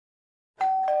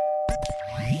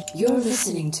You're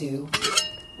listening to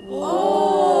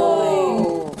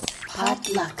Whoa!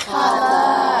 Potluck.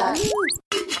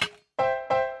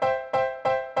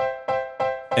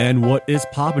 And what is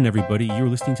poppin', everybody? You're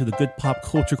listening to the Good Pop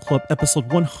Culture Club,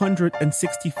 episode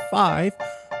 165.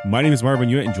 My name is Marvin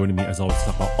Yue, and joining me as always to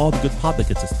talk about all the good pop that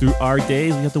gets us through our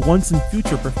days, we have the once and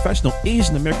future professional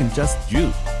Asian American Just Ju.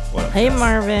 What up, Hey, Jess?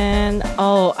 Marvin.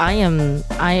 Oh,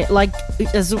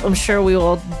 as I'm sure we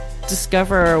will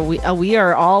discover, we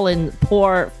are all in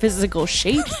poor physical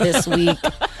shape this week.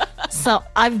 So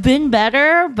I've been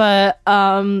better, but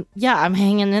yeah, I'm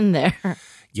hanging in there.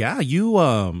 Yeah, you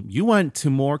went to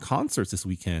more concerts this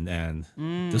weekend, and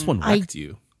this one wrecked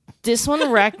you. This one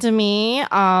wrecked me,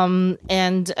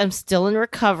 and I'm still in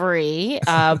recovery.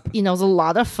 It was a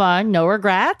lot of fun, no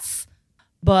regrets,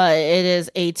 but it is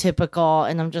atypical,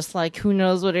 and I'm just like, who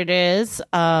knows what it is?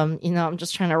 I'm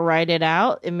just trying to write it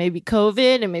out. It may be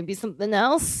COVID, it may be something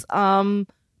else.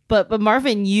 But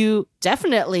Marvin, you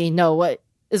definitely know what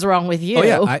is wrong with you. Oh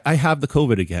yeah, I have the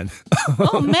COVID again.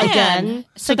 Oh man! Again,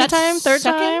 So second time, third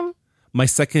second? time. My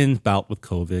second bout with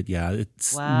COVID. Yeah,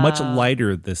 it's much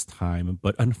lighter this time,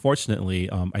 but unfortunately,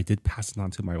 I did pass it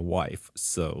on to my wife.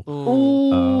 So,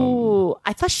 Ooh,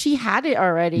 I thought she had it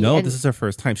already. no, and this is her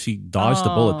first time. She dodged the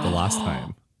bullet the last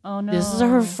time. Oh no! this is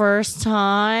her first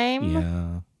time.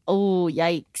 Yeah, Oh,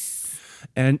 yikes.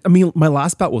 and I mean, my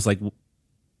last bout was like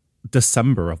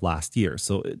December of last year,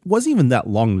 so it wasn't even that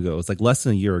long ago. It's like less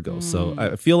than a year ago. So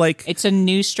I feel like It's a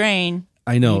new strain.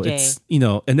 I know new day. it's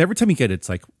and every time you get it, it's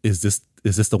like, is this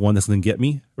the one that's going to get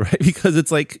me, right? Because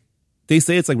it's like they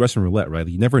say it's like Russian roulette, right?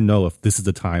 You never know if this is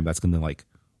the time that's going to like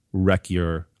wreck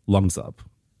your lungs up.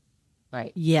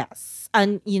 Right. Yes.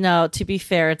 And, to be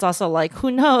fair, it's also like,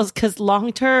 who knows? Because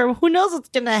long term, who knows what's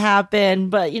going to happen?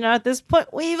 But, at this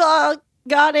point, we've all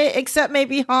got it, except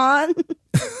maybe Han.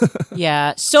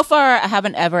 Yeah. So far, I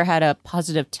haven't ever had a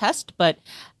positive test, but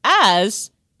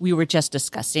as we were just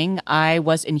discussing, I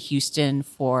was in Houston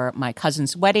for my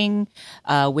cousin's wedding,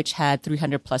 which had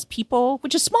 300 plus people,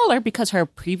 which is smaller because her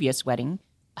previous wedding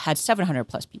had 700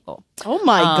 plus people. Oh,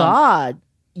 my God.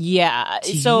 Yeah.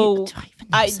 Do So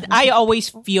I even know I always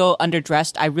feel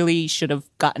underdressed. I really should have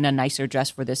gotten a nicer dress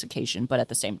for this occasion, but at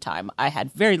the same time, I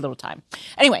had very little time.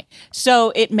 Anyway,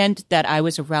 so it meant that I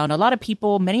was around a lot of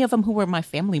people, many of them who were my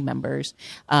family members.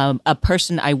 A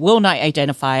person I will not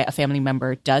identify, a family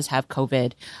member, does have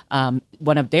COVID.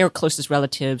 One of their closest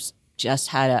relatives just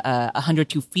had a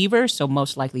 102 fever, so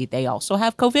most likely they also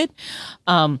have COVID.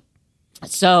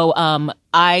 So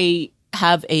I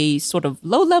have a sort of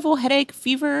low-level headache,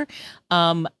 fever,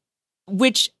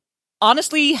 which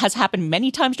honestly has happened many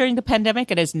times during the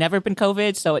pandemic. It has never been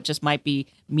COVID, so it just might be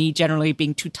me generally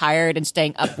being too tired and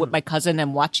staying up with my cousin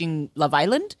and watching Love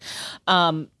Island,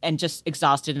 and just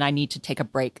exhausted, and I need to take a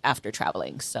break after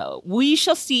traveling. So we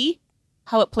shall see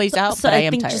how it plays out, So but I I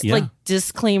am think tired. just like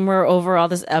disclaimer overall,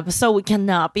 this episode, we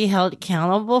cannot be held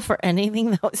accountable for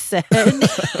anything that was said.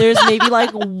 There's maybe like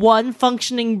one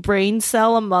functioning brain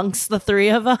cell amongst the three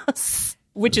of us.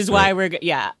 Which is why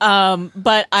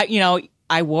but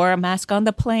I wore a mask on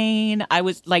the plane. I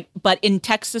was like, but in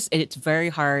Texas, it's very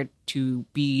hard to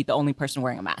be the only person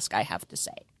wearing a mask, I have to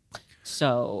say.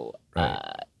 So,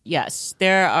 yes,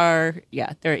 there are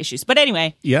issues. But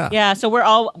anyway, yeah. So we're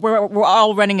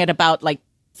all running at about like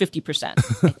 50%,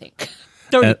 I think,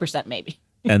 30% maybe.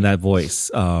 And that voice,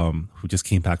 who just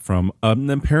came back from an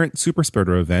apparent super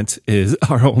spreader event, is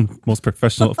our own most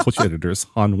professional of culture editors,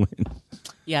 Han Win.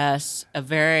 Yes, a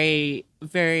very,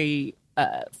 very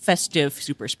festive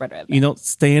super spreader event.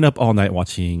 Staying up all night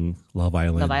watching Love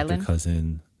Island, Love Island? with your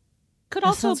cousin. Could That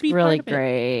also sounds be really part of it.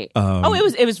 great.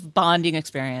 It was bonding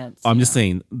experience. I'm just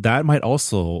saying that might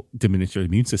also diminish your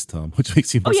immune system, which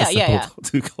makes you more yeah. susceptible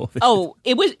to COVID. Oh,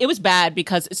 it was bad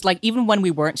because it's like even when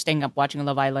we weren't staying up watching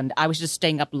Love Island, I was just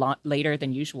staying up later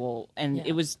than usual, and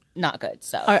it was not good.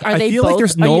 So Are I they feel both? like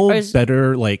there's are you- no is-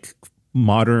 better like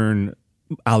modern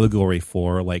allegory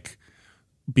for like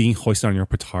being hoisted on your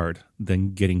petard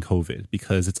than getting COVID,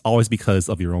 because it's always because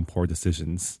of your own poor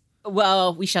decisions.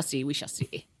 well, we shall see. We shall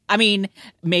see. I mean,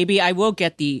 maybe I will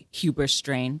get the hubris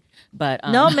strain, but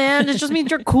No, man, it just means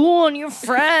you're cool and you're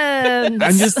friends.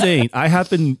 I'm just saying, I have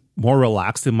been more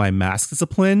relaxed in my mask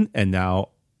discipline, and now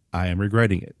I am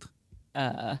regretting it.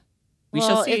 we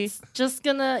shall see. It's just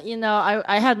gonna,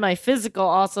 I had my physical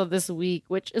also this week,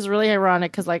 which is really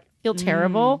ironic because I feel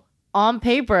terrible. On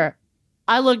paper,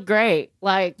 I look great.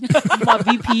 Like, my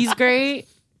VP's great.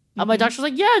 My doctor's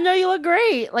like, yeah, no, you look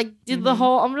great. Like, did the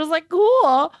whole, I'm just like,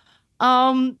 cool.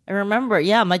 I remember,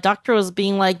 my doctor was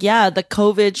being like, the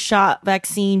COVID shot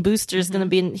vaccine booster is going to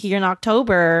be here in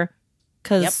October.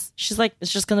 because Yep. she's like,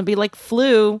 it's just gonna be like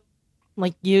flu.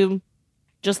 Like you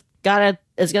just gotta,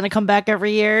 it's gonna come back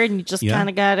every year, and you just Yeah. kind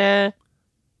of gotta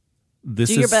This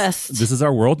do is your best. This is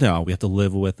our world now. We have to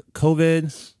live with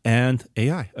COVID and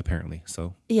AI apparently.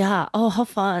 So Yeah. Oh, how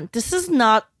fun! This is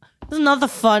not the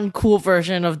fun, cool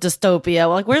version of dystopia.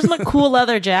 Like, where's my cool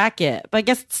leather jacket? But I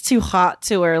guess it's too hot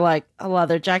to wear like a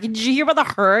leather jacket. Did you hear about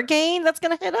the hurricane that's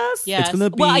gonna hit us? Yes. it's going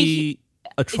to be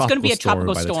Well, a tropical gonna be a storm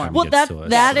tropical by the storm. time it Well, gets to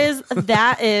us, so.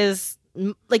 that is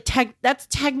like that's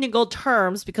technical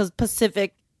terms because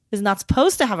Pacific is not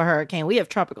supposed to have a hurricane. We have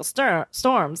tropical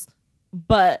storms,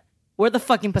 but we're the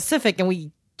fucking Pacific, and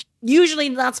we usually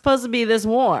not supposed to be this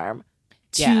warm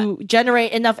to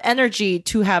generate enough energy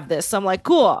to have this. So I'm like,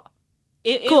 cool.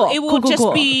 It Cool, will cool, just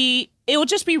cool. be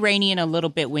rainy and a little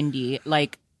bit windy.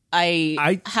 Like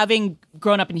I having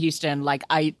grown up in Houston, like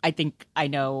I think I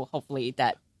know hopefully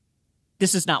that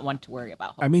this is not one to worry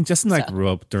about. I mean, Justin and I So. grew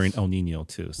up during El Nino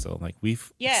too, so like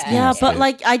we've Yeah. Yeah, experienced but it.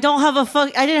 like I didn't have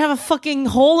a fucking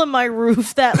hole in my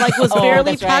roof that like was Oh,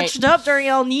 barely that's right. patched up during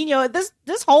El Nino. This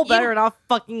hole better not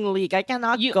fucking leak. I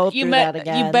cannot go through that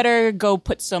again. You better go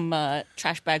put some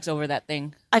trash bags over that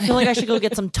thing. I feel like I should go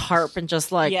get some tarp and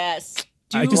just like Yes.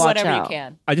 Do I just- whatever Watch you out.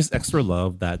 can. I just extra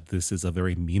love that this is a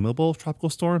very memeable tropical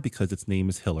storm because its name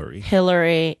is Hillary.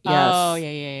 Hillary. Yes. Oh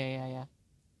yeah.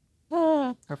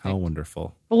 Perfect. How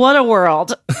wonderful. What a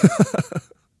world.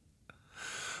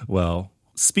 Well,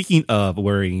 speaking of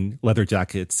wearing leather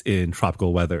jackets in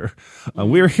tropical weather,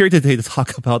 we're here today to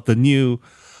talk about the new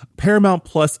Paramount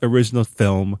Plus original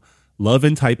film, Love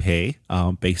in Taipei,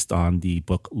 based on the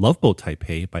book Love Boat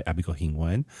Taipei by Abigail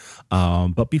Hingwen.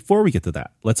 But before we get to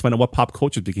that, let's find out what pop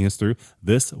culture is taking us through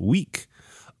this week.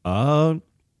 Let's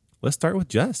start with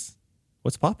Jess.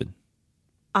 What's popping?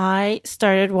 I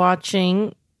started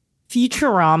watching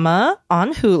Futurama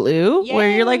on Hulu, where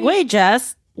you're like, Yay. wait,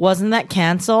 Jess, wasn't that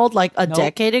canceled like a Nope.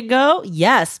 decade ago?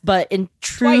 Yes, but in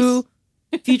true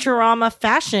Futurama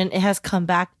fashion, it has come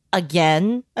back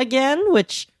again,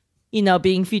 which, you know,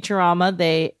 being Futurama,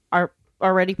 they are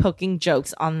already poking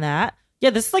jokes on that.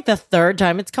 Yeah, this is like the third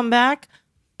time it's come back.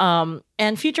 And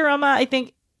Futurama, I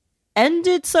think,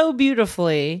 ended so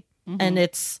beautifully in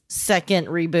its second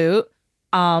reboot.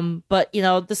 But you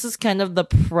know, this is kind of the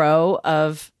pro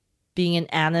of being an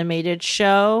animated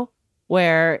show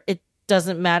where it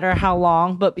doesn't matter how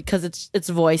long, but because it's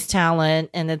voice talent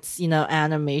and it's, you know,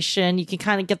 animation, you can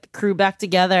kind of get the crew back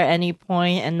together at any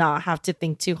point and not have to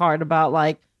think too hard about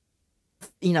like,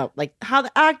 you know, like how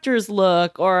the actors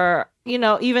look, or, you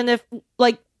know, even if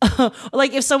like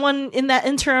like if someone in that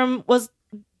interim was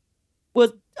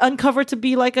uncovered to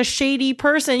be like a shady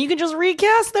person, you can just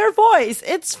recast their voice.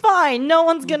 It's fine. No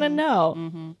one's gonna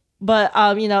know.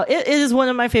 But you know, it is one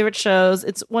of my favorite shows.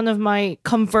 It's one of my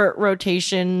comfort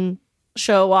rotation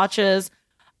show watches,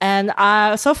 and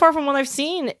so far from what I've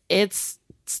seen, it's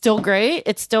still great.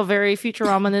 It's still very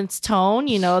Futurama in its tone.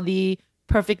 You know, the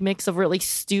perfect mix of really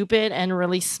stupid and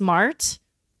really smart,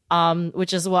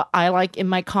 which is what I like in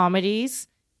my comedies.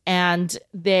 And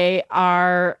they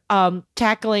are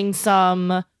tackling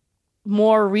some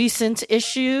more recent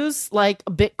issues like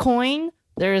Bitcoin.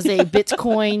 There is a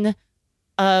Bitcoin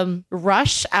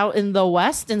rush out in the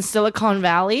West in Silicon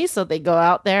Valley. So they go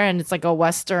out there and it's like a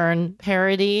Western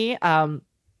parody.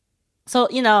 So,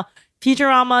 you know,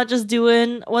 Futurama just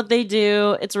doing what they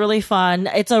do. It's really fun.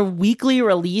 It's a weekly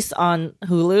release on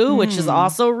Hulu, which is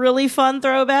also really fun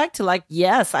throwback to like,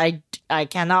 yes, I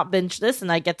cannot binge this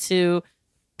and I get to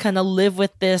kind of live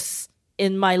with this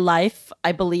in my life.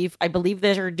 I believe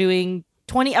they're doing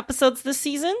 20 episodes this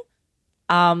season.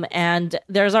 And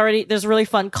there's really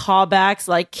fun callbacks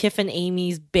like Kif and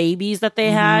Amy's babies that they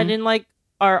had and like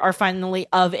are finally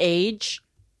of age.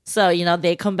 So, you know,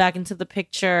 they come back into the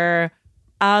picture.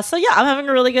 So yeah, I'm having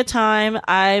a really good time.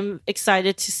 I'm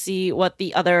excited to see what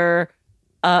the other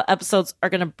episodes are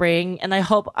going to bring. And I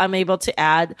hope I'm able to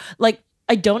add, like,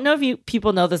 I don't know if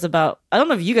people know this about, I don't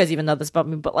know if you guys even know this about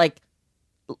me, but like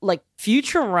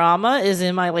Futurama is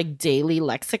in my like daily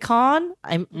lexicon.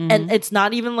 And it's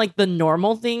not even like the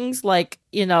normal things. Like,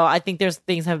 you know, I think there's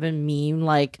things have been meme,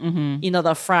 like, you know,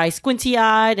 the Fry squinty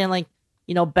eyed and like,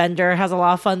 you know, Bender has a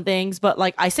lot of fun things, but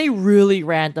like I say really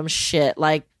random shit.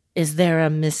 Like, is there a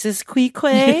Mrs.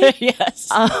 Queequeg? Yes.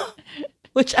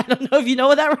 Which I don't know if you know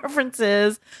what that reference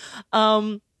is.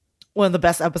 One of the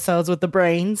best episodes with the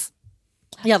brains.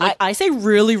 Yeah, like I say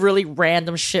really, really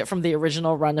random shit from the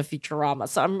original run of Futurama.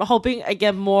 So I'm hoping I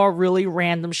get more really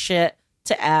random shit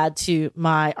to add to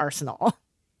my arsenal.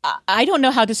 I don't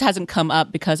know how this hasn't come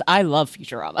up because I love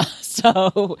Futurama.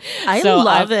 I So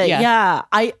love it. yeah. Yeah.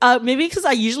 I maybe because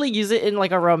I usually use it in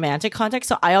like a romantic context.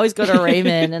 So I always go to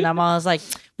Raymond and I'm always like,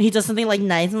 when he does something like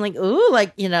nice, I'm like, ooh,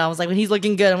 like, you know, I was like, when he's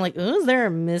looking good, I'm like, ooh, is there a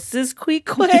Mrs.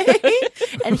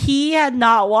 Queequeg? And he had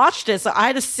not watched it. So I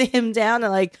had to sit him down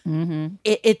and like,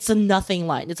 it's a nothing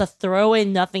line. It's a throwaway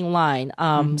nothing line.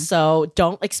 So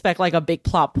don't expect like a big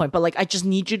plot point, but like, I just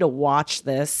need you to watch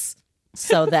this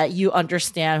so that you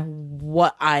understand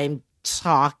what I'm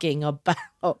talking about.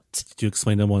 Did you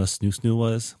explain to him what a snoo snoo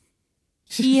was?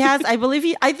 He has, I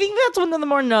think that's one of the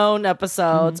more known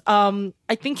episodes. I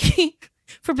think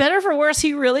for better or for worse,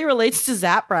 he really relates to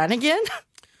Zap Brannigan.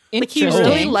 Like he really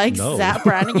Interesting. likes No. Zap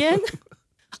Brannigan.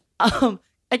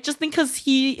 I just think because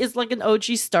he is like an OG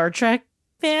Star Trek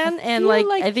fan, and feel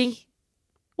like I think,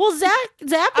 well,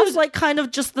 Zap is like kind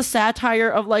of just the satire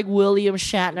of like William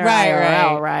Shatner,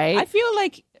 IRL, right? I feel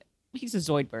like he's a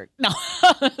Zoidberg. No,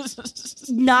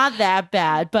 Not that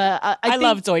bad, but I I think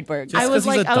love Zoidberg. Just I was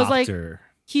 'cause he's like- a I was like- doctor.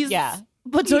 he's Yeah.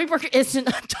 but Zoidberg isn't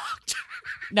a doctor.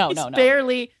 No, He's no, no.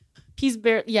 barely.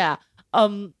 Yeah.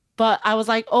 But I was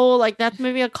like, oh, like that's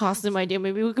maybe a costume idea.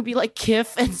 Maybe we could be like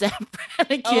Kif and Zap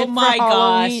Brannigan Oh my for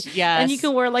Halloween. gosh, yes. And you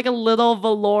can wear like a little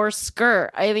velour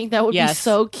skirt. I think that would be Yes.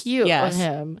 so cute Yes. on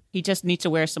him. He just needs to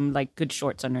wear some like good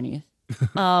shorts underneath.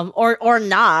 Or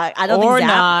not. I don't Or think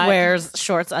Zap not. wears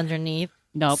shorts underneath.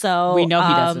 Nope. So we know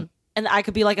he doesn't. And I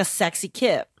could be like a sexy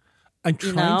Kif. I'm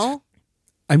You trying. know?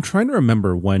 I'm trying to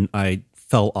remember when I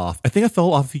fell off. I think I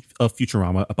fell off of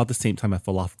Futurama about the same time I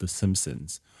fell off of The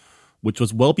Simpsons, which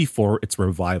was well before its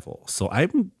revival. So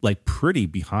I'm like pretty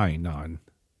behind on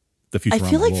the Futurama. I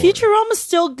feel like lore. Futurama's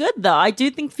still good though. I do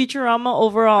think Futurama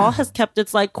overall has kept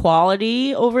its like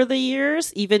quality over the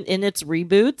years, even in its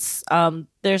reboots.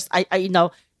 There's I you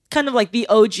know, kind of like the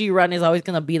OG run is always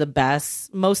gonna be the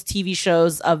best. Most TV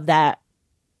shows of that,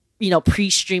 you know,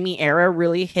 pre-streaming era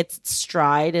really hits its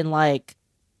stride in like,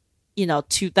 you know,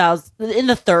 2000 in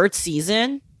the third,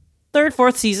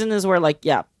 fourth season is where like,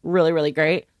 yeah, really, really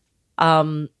great.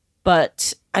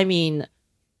 But I mean,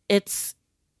 it's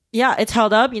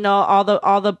held up. You know,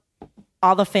 all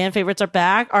the fan favorites are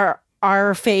back.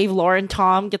 Our fave Lauren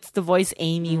Tom gets to voice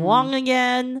Amy Wong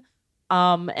again.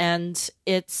 And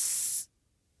it's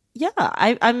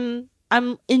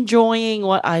I'm enjoying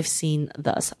what I've seen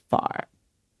thus far.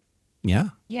 Yeah.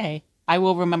 Yay. I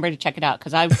will remember to check it out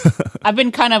because I've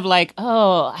been kind of like,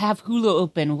 oh, I have Hulu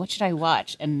open. What should I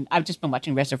watch? And I've just been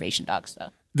watching Reservation Dogs though.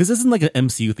 This isn't like an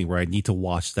MCU thing where I need to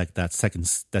watch like that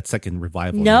second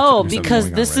revival. No, There's something because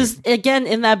going on, this right? is again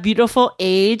in that beautiful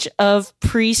age of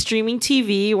pre-streaming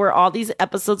TV where all these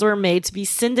episodes were made to be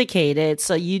syndicated,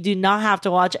 so you do not have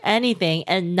to watch anything,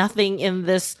 and nothing in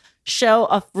this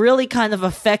show really kind of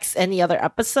affects any other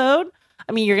episode.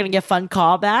 I mean, you're gonna get fun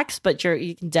callbacks, but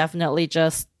you can definitely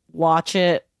just watch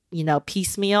it, you know,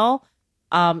 piecemeal.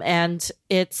 And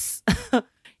it's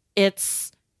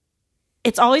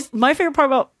it's always my favorite part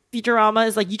about Futurama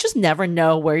is like you just never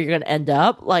know where you're gonna end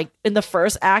up. Like in the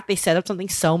first act, they set up something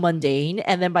so mundane,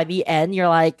 and then by the end, you're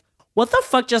like, "What the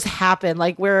fuck just happened?"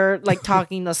 Like we're like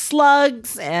talking to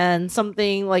slugs, and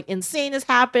something like insane has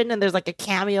happened, and there's like a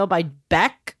cameo by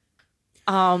Beck.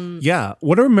 Yeah.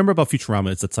 What I remember about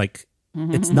Futurama is it's like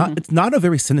it's not a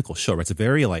very cynical show, right? It's a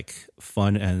very like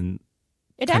fun and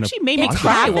It kind actually of made me awkward.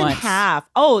 cry Half and once. half.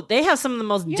 Oh, they have some of the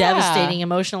most Yeah. devastating,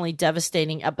 emotionally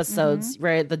devastating episodes.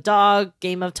 Right, the dog,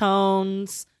 Game of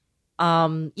Tones.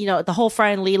 You know, the whole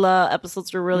Fry and Leela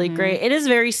episodes were really great. It is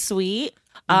very sweet.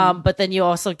 But then you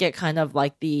also get kind of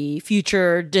like the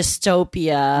future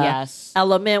dystopia Yes.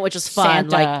 element, which is fun.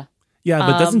 Santa. Like yeah, but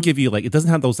it doesn't give you like it doesn't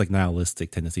have those like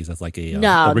nihilistic tendencies as like a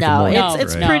no, Rick and no, Morty,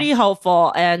 it's right? pretty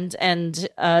hopeful, and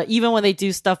even when they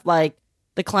do stuff like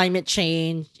the climate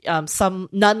change,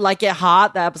 none like it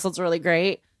hot. The episode's really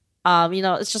great. You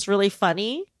know, it's just really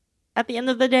funny at the end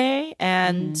of the day,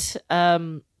 and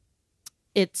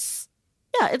it's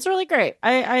really great.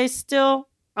 I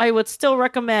would still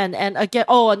recommend. And again,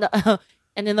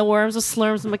 and in the Worms with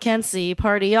Slurms and Mackenzie,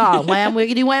 party on, wham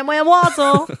wiggity wham wham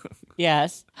wazzle.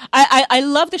 Yes. I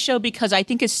love the show because I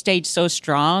think it stayed so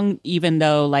strong, even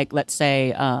though, like, let's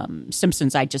say,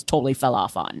 Simpsons, I just totally fell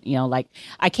off on. You know, like,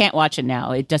 I can't watch it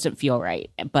now. It doesn't feel right.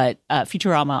 But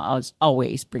Futurama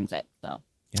always brings it. So,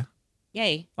 Yeah.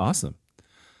 Yay. Awesome.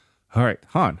 All right,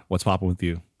 Han, what's popping with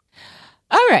you?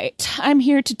 All right. I'm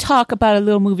here to talk about a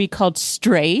little movie called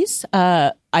Strays.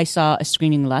 I saw a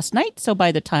screening last night, so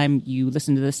by the time you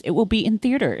listen to this, it will be in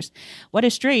theaters. What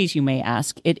is Strays, you may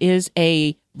ask? It is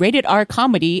a rated R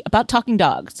comedy about talking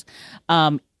dogs.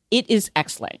 It is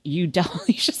excellent. You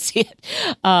definitely should see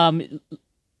it.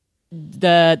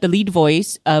 the lead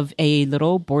voice of a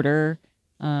little border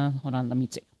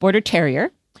border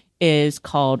terrier is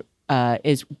called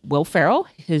is Will Ferrell.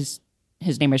 His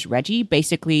name is Reggie.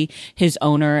 Basically, his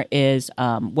owner is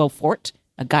Will Fort,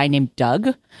 a guy named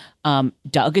Doug.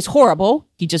 Doug is horrible.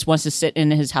 He just wants to sit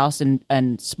in his house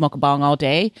and smoke a bong all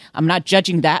day. I'm not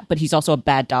judging that, but he's also a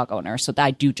bad dog owner, so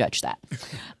I do judge that.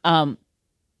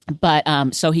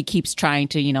 But so he keeps trying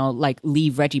to,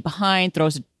 leave Reggie behind,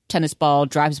 throws a tennis ball,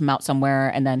 drives him out somewhere,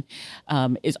 and then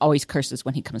is always curses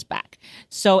when he comes back.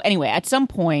 So anyway, at some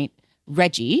point,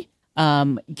 Reggie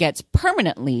gets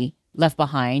permanently left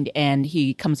behind, and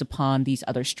he comes upon these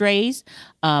other strays,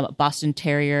 Boston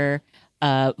Terrier,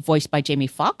 voiced by Jamie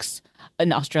Foxx,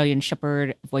 an Australian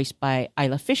Shepherd voiced by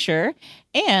Isla Fisher,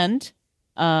 and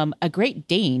a Great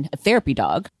Dane, a therapy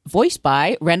dog, voiced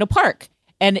by Randall Park.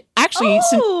 And actually,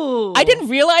 since I didn't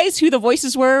realize who the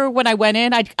voices were when I went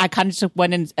in. I kind of just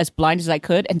went in as blind as I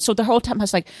could. And so the whole time I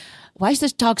was like, why is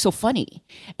this dog so funny?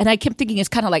 And I kept thinking it's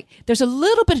kind of like, there's a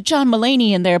little bit of John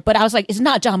Mulaney in there, but I was like, it's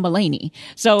not John Mulaney.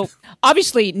 So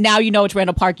obviously now you know it's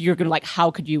Randall Park. You're going to like, how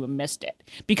could you have missed it?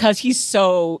 Because he's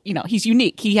so, he's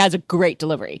unique. He has a great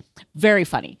delivery. Very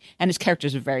funny. And his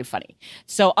characters are very funny.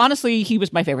 So honestly, he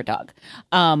was my favorite dog.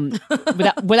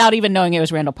 Without even knowing it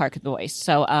was Randall Park's voice.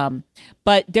 So,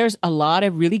 but there's a lot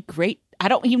of really great, I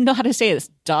don't even know how to say this,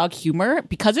 dog humor.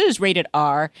 Because it is rated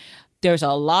R, there's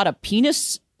a lot of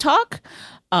penis talk.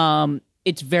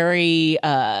 It's very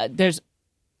there's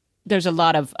a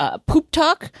lot of poop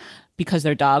talk because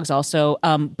they're dogs also,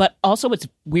 but also it's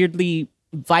weirdly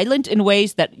violent in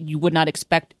ways that you would not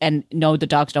expect, and no, the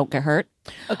dogs don't get hurt.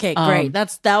 Okay, great.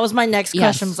 That was my next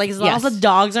question. It's like, as long as the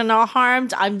dogs are not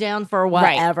harmed, I'm down for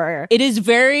whatever. Right. It is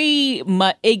very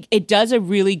much, it does a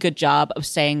really good job of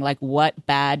saying like what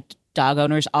bad dog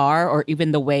owners are, or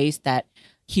even the ways that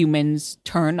humans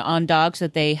turn on dogs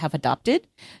that they have adopted.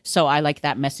 So I like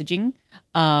that messaging.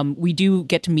 We do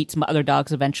get to meet some other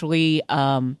dogs eventually.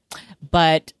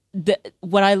 But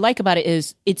what I like about it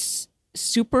is it's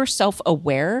super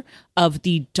self-aware of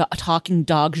the talking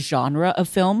dog genre of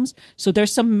films. So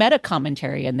there's some meta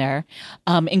commentary in there,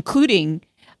 including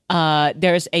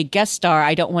there's a guest star.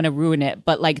 I don't want to ruin it,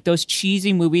 but like those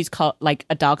cheesy movies called like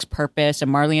A Dog's Purpose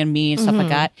and Marley and Me and stuff like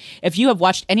that. If you have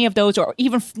watched any of those or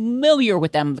even familiar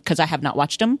with them, because I have not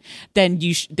watched them, then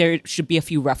there should be a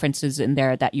few references in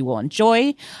there that you will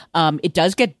enjoy. It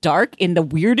does get dark in the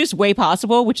weirdest way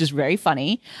possible, which is very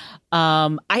funny.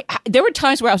 There were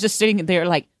times where I was just sitting there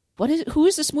like, who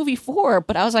is this movie for?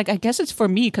 But I was like, I guess it's for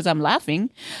me because I'm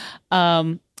laughing.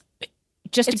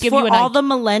 Just to give you all the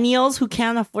millennials who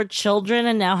can't afford children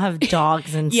and now have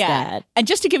dogs instead. Yeah. And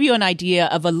just to give you an idea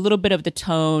of a little bit of the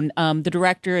tone, the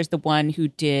director is the one who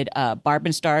did Barb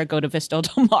and Star Go to Vista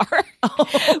Del Mar,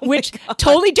 which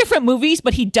totally different movies,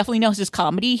 but he definitely knows his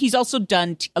comedy. He's also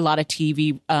done a lot of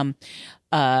TV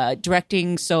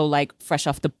directing, so like Fresh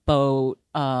Off the Boat,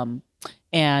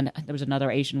 and there was another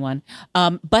Asian one.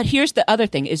 But here's the other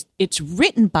thing: is it's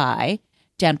written by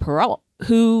Dan Perrault,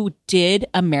 who did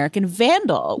American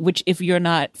Vandal, which if you're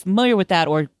not familiar with that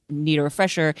or need a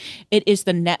refresher, it is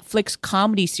the Netflix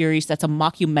comedy series that's a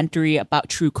mockumentary about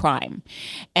true crime.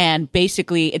 And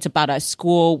basically it's about a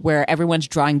school where everyone's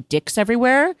drawing dicks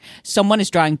everywhere. Someone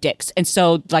is drawing dicks. And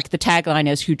so like the tagline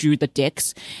is who drew the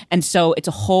dicks. And so it's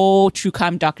a whole true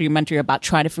crime documentary about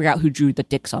trying to figure out who drew the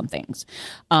dicks on things.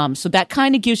 So that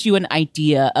kind of gives you an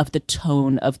idea of the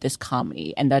tone of this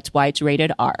comedy. And that's why it's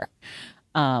rated R.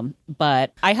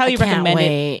 But I highly recommend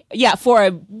it. Yeah, for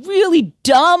a really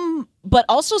dumb but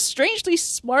also strangely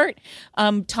smart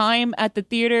time at the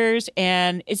theaters,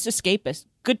 and it's escapist.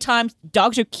 Good times.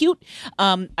 Dogs are cute.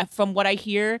 From what I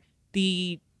hear,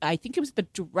 I think it was the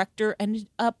director ended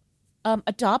up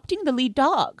adopting the lead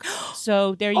dog.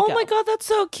 So there you go. Oh my god, that's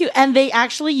so cute. And they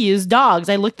actually use dogs.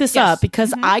 I looked this up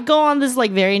because I go on this like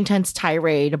very intense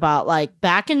tirade about like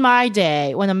back in my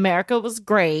day when America was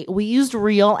great, we used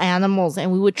real animals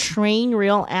and we would train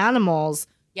real animals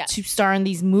to star in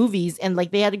these movies, and like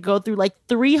they had to go through like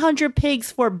 300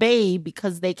 pigs for Babe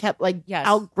because they kept like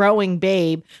outgrowing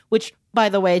Babe, which by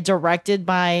the way directed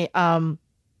by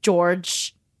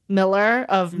George Miller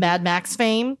of Mad Max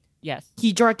fame. Yes.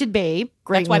 He directed Babe.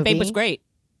 Great That's why movie. Babe was great.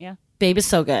 Yeah. Babe is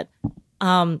so good.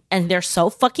 And they're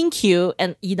so fucking cute.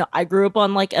 And, I grew up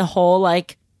on like a whole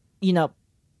like,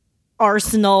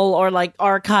 arsenal or like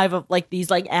archive of like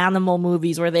these like animal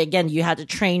movies where you had to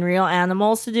train real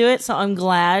animals to do it. So I'm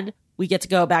glad we get to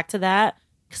go back to that.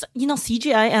 Because,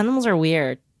 CGI animals are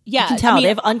weird. Yeah. You can tell. They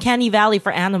have uncanny valley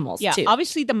for animals too.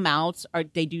 Obviously the mouths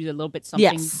they do a little bit something.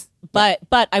 Yes.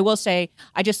 But I will say,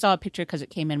 I just saw a picture because it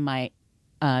came in my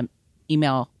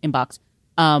email inbox.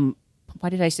 why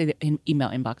did I say the email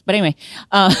inbox? But anyway,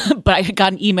 but I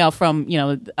got an email from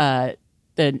the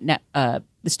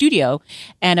studio,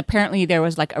 and apparently there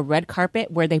was like a red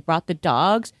carpet where they brought the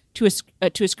dogs to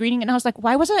a screening, and I was like,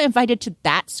 why wasn't I invited to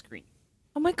that screening?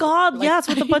 Oh my God! Yeah, it's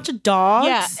with a bunch of dogs.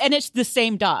 Yeah, and it's the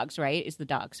same dogs, right? It's the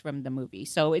dogs from the movie,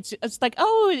 so it's like,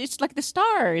 oh, it's like the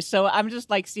stars. So I'm just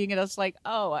like seeing it. I was like,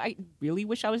 oh, I really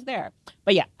wish I was there.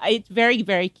 But yeah, it's very,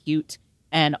 very cute,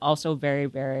 and also very,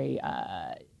 very,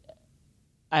 I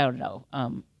don't know,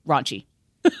 raunchy.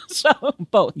 So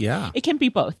both. Yeah, it can be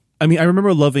both. I mean, I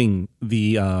remember loving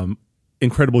the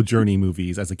Incredible Journey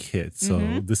movies as a kid.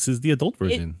 So this is the adult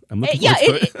version. I'm looking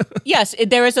forward to it. Yes,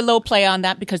 there is a little play on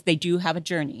that because they do have a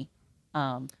journey.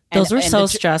 Those were so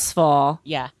stressful.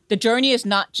 Yeah. The journey is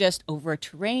not just over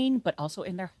terrain, but also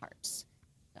in their hearts.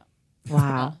 So.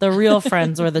 Wow. The real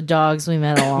friends were the dogs we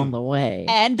met along the way.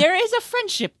 And there is a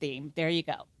friendship theme. There you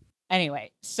go.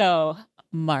 Anyway, so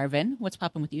Marvin, what's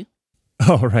popping with you?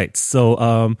 All right.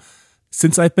 So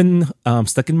since I've been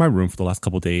stuck in my room for the last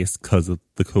couple of days because of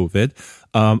the COVID,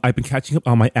 I've been catching up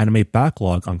on my anime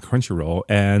backlog on Crunchyroll.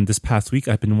 And this past week,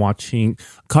 I've been watching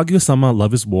Kaguya-sama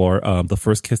Love is War, The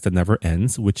First Kiss That Never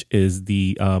Ends, which is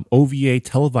the OVA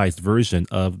televised version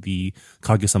of the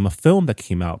Kaguya-sama film that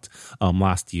came out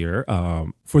last year.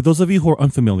 For those of you who are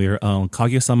unfamiliar,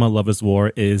 Kaguya-sama Love is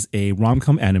War is a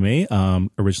rom-com anime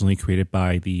originally created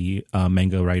by the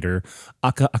manga writer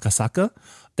Aka Akasaka,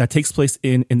 that takes place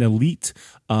in an elite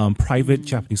private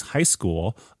Japanese high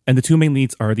school. And the two main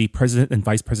leads are the president and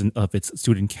vice president of its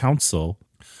student council.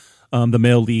 The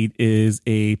male lead is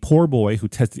a poor boy who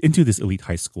tested into this elite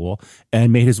high school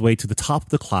and made his way to the top of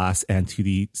the class and to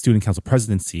the student council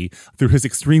presidency through his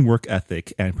extreme work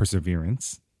ethic and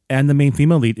perseverance. And the main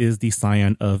female lead is the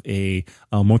scion of a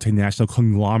multinational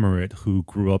conglomerate who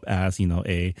grew up as,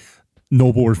 a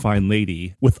noble, refined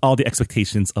lady with all the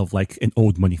expectations of like an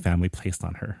old money family placed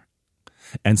on her.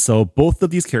 And so both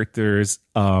of these characters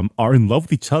are in love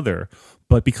with each other,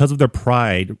 but because of their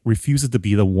pride, refuses to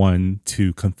be the one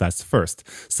to confess first.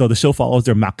 So the show follows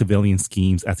their Machiavellian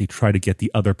schemes as they try to get the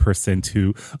other person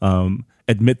to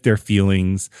admit their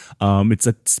feelings. It's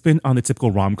a spin on the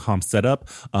typical rom-com setup,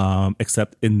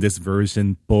 except in this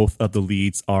version, both of the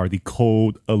leads are the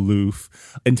cold,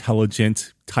 aloof,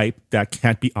 intelligent type that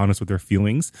can't be honest with their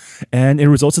feelings. And it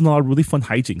results in a lot of really fun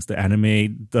hijinks. The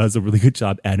anime does a really good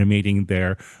job animating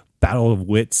their battle of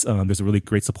wits. There's a really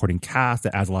great supporting cast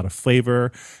that adds a lot of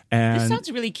flavor. And this sounds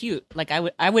really cute. Like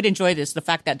I would enjoy this. The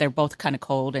fact that they're both kind of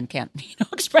cold and can't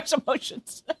express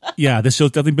emotions. Yeah, this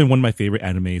show's definitely been one of my favorite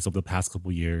animes over the past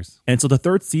couple years. And so the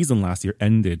third season last year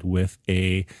ended with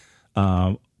a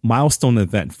milestone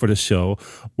event for the show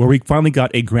where we finally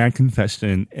got a grand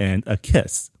confession and a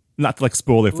kiss. Not to like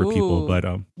spoil it for people, but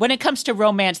when it comes to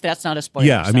romance, that's not a spoiler.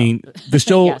 Yeah, I mean, the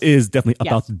show Yes. is definitely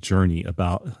about the journey,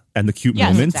 and the cute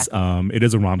moments. Exactly. It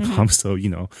is a rom-com, so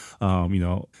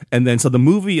and then so the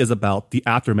movie is about the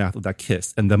aftermath of that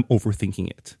kiss and them overthinking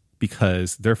it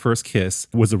because their first kiss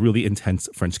was a really intense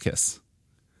French kiss.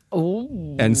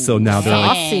 Oh, and so now they're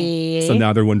like, saucy. so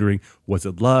now they're wondering, was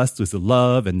it lust, was it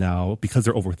love? And now because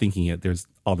they're overthinking it, there's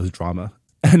all this drama.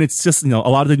 And it's just, a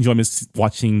lot of the enjoyment is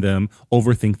watching them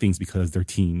overthink things because they're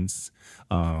teens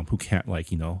who can't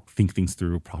think things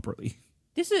through properly.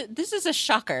 This is a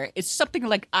shocker. It's something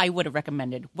like I would have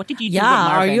recommended. What did you do? Yeah,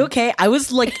 with Marvin? are you okay? I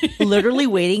was like literally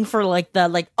waiting for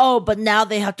but now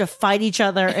they have to fight each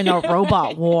other in a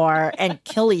robot war and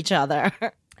kill each other.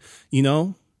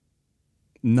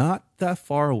 Not that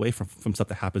far away from stuff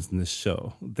that happens in this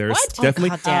show. There's What? definitely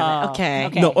God damn it. Okay.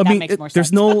 no. I that mean, makes more there's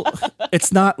sense. no.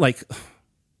 It's not like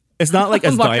as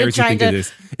Marvin dire as you think trying it to-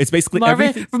 is. It's basically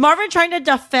everything. Marvin trying to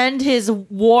defend his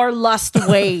warlust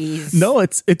ways. No,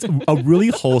 it's a really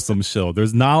wholesome show.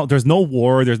 There's no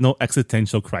war. There's no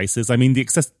existential crisis. I mean, the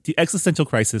existential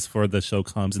crisis for the show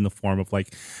comes in the form of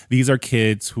like these are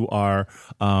kids who are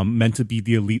meant to be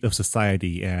the elite of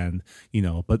society, and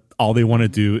but all they want to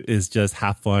do is just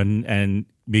have fun and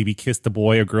maybe kiss the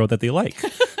boy or girl that they like.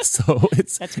 So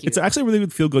it's actually a really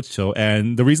good feel good show.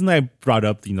 And the reason I brought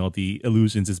up the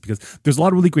illusions is because there's a lot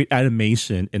of really great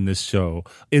animation in this show.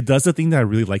 It does the thing that I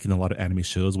really like in a lot of anime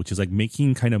shows, which is like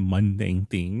making kind of mundane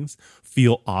things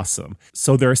feel awesome.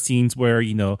 So there are scenes where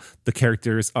the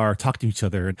characters are talking to each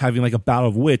other and having like a battle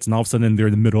of wits, and all of a sudden they're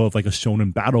in the middle of like a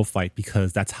shonen battle fight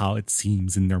because that's how it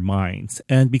seems in their minds.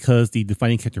 And because the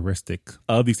defining characteristic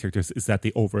of these characters is that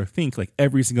they overthink, like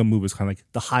every single move is kind of like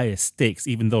the highest stakes,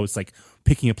 even though it's like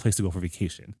picking a place to go for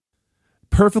vacation.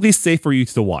 Perfectly safe for you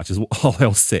to watch is all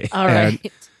I'll say. All right.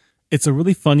 And It's a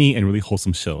really funny and really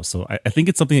wholesome show. So I think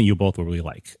it's something that you both will really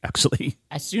like, actually.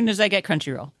 As soon as I get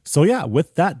Crunchyroll. So yeah,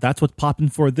 with that, that's what's popping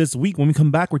for this week. When we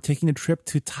come back, we're taking a trip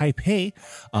to Taipei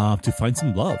to find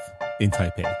some love in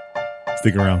Taipei.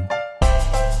 Stick around.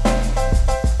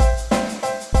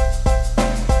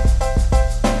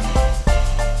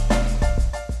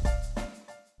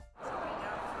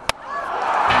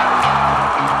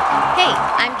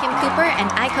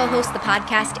 And I co-host the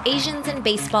podcast Asians in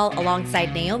Baseball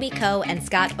alongside Naomi Ko and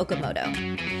Scott Okamoto.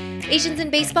 Asians in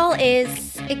Baseball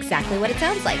is exactly what it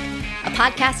sounds like. A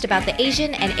podcast about the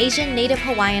Asian and Asian Native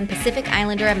Hawaiian Pacific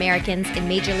Islander Americans in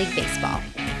Major League Baseball.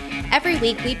 Every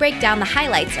week, we break down the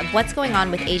highlights of what's going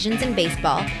on with Asians in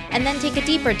baseball and then take a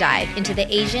deeper dive into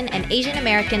the Asian and Asian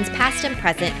Americans past and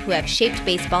present who have shaped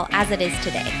baseball as it is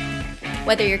today.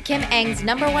 Whether you're Kim Eng's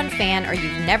 #1 fan or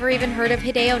you've never even heard of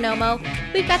Hideo Nomo,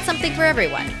 we've got something for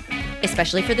everyone,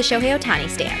 especially for the Shohei Ohtani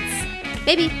stans.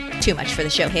 Maybe too much for the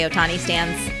Shohei Ohtani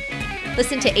stans.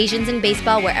 Listen to Asians in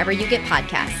Baseball wherever you get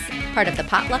podcasts, part of the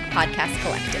Potluck Podcast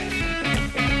Collective.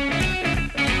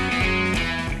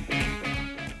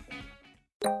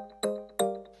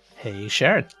 Hey,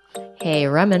 Sharon. Hey,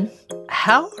 Raman.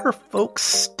 How are folks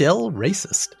still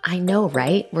racist? I know,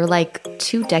 right? We're like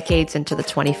 2 decades into the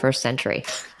 21st century.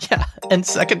 Yeah, and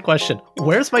second question,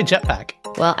 where's my jetpack?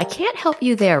 Well, I can't help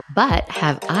you there, but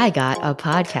have I got a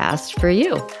podcast for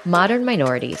you. Modern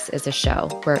Minorities is a show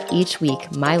where each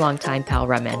week my longtime pal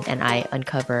Raman and I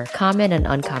uncover common and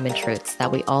uncommon truths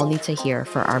that we all need to hear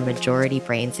for our majority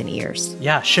brains and ears.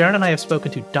 Yeah, Sharon and I have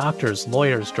spoken to doctors,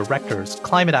 lawyers, directors,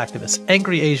 climate activists,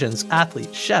 angry Asians,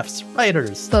 athletes, chefs,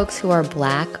 writers. Folks who are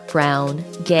Black, brown,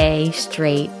 gay,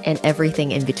 straight, and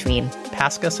everything in between.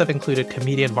 Past guests have included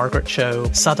comedian Margaret Cho,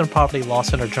 Southern Poverty Law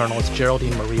Center journalist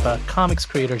Geraldine Mariba, comics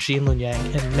creator Jean Lun Yang,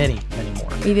 and many, many more.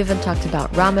 We've even talked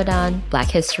about Ramadan, Black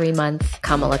History Month,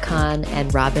 Kamala Khan,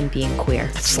 and Robin being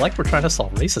queer. It's like we're trying to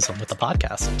solve racism with the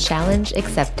podcast. Challenge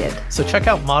accepted. So check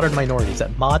out Modern Minorities at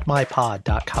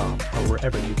modmypod.com or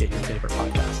wherever you get your favorite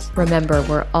podcasts. Remember,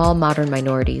 we're all modern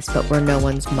minorities, but we're no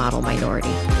one's model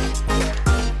minority.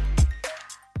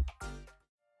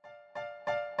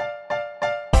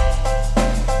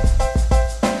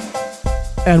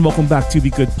 And welcome back to the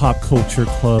Good Pop Culture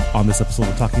Club. On this episode,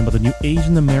 we're talking about the new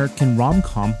Asian American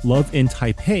rom-com Love in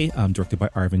Taipei, directed by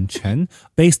Arvin Chen,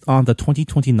 based on the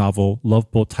 2020 novel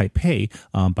Love Boat Taipei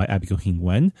by Abigail Hing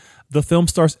Wen. The film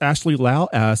stars Ashley Lau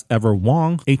as Ever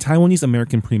Wong, a Taiwanese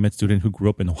American pre-med student who grew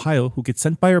up in Ohio, who gets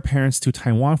sent by her parents to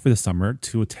Taiwan for the summer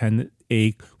to attend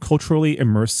a culturally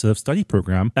immersive study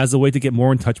program as a way to get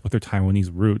more in touch with her Taiwanese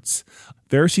roots.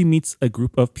 There she meets a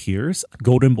group of peers,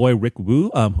 Golden Boy Rick Wu,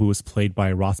 who was played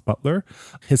by Ross Butler,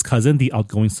 his cousin, the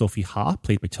outgoing Sophie Ha,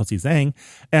 played by Chelsea Zhang,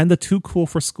 and the too cool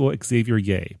for school Xavier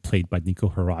Ye, played by Nico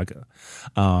Haraga.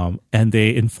 And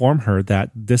they inform her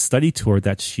that this study tour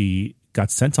that she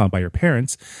got sent on by her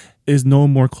parents is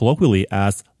known more colloquially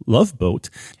as Love Boat,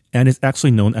 and is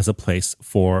actually known as a place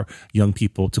for young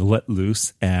people to let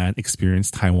loose and experience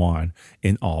Taiwan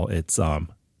in all its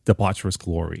debaucherous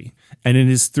glory. And it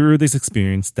is through this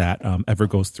experience that Ever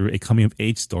goes through a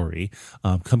coming-of-age story,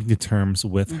 coming to terms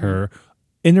with her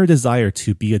inner desire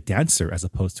to be a dancer as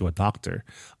opposed to a doctor,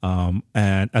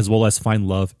 and as well as find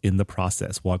love in the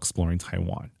process while exploring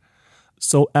Taiwan.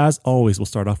 So as always, we'll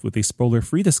start off with a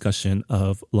spoiler-free discussion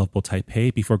of Love Boat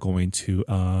Taipei before going to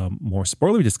more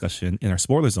spoiler discussion in our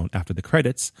spoiler zone after the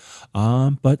credits.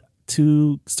 But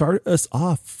to start us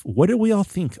off, what do we all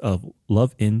think of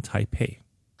Love in Taipei?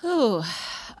 Oh,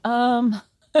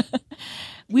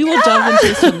 we will delve into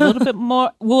this a little bit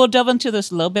more. We'll delve into this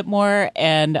a little bit more,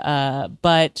 and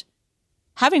but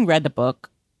having read the book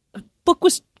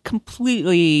was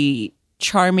completely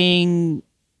charming.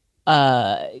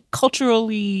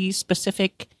 Culturally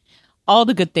specific, all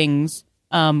the good things,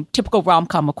 typical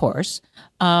rom-com, of course.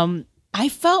 I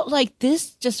felt like this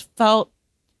just felt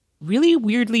really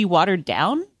weirdly watered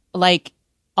down. Like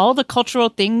all the cultural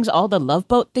things, all the Love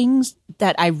Boat things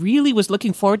that I really was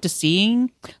looking forward to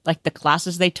seeing, like the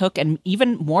classes they took and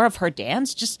even more of her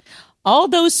dance, just all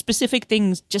those specific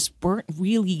things just weren't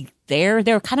really there.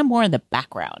 They were kind of more in the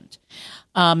background.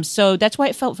 So that's why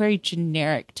it felt very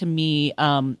generic to me.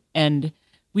 And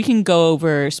we can go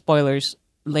over spoilers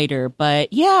later.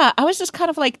 But yeah, I was just kind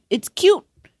of like, it's cute,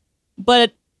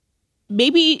 but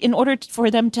maybe in order for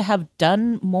them to have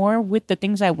done more with the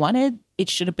things I wanted, it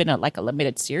should have been a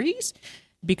limited series,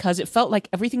 because it felt like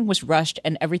everything was rushed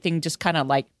and everything just kind of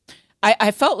like,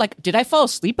 I felt like, did I fall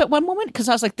asleep at one moment? Because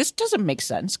I was like, this doesn't make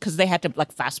sense, because they had to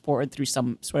fast forward through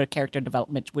some sort of character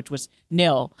development, which was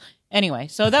nil. Anyway,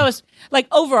 so that was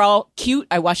overall cute.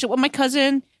 I watched it with my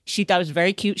cousin. she thought it was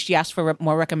very cute. She asked for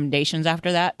more recommendations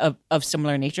after that of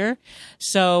similar nature.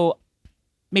 So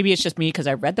maybe it's just me because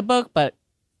I read the book, but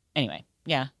anyway,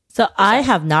 yeah. So I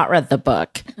have not read the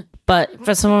book, but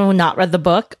for someone who not read the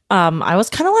book, I was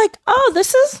kind of like, oh,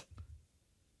 this is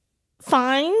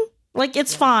fine. Like,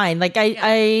 it's fine. Like,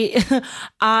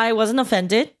 I wasn't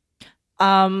offended.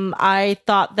 I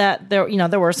thought that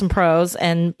there were some pros,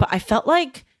 but I felt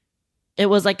like it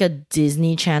was like a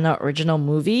Disney Channel original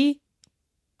movie.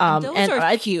 Those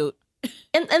are cute.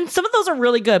 And some of those are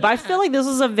really good, but I feel like this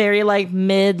was a very like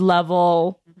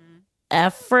mid-level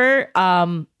effort.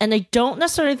 And I don't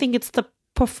necessarily think it's the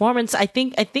performance. I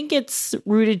think it's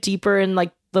rooted deeper in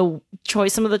like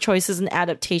some of the choices and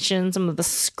adaptation, some of the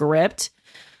script,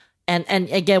 and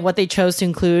again what they chose to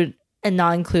include and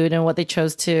not include, and what they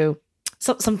chose to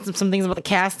some things about the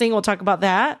casting. We'll talk about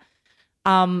that.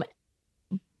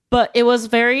 But it was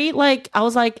very like, I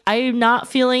was like, I'm not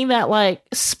feeling that like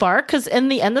spark, because in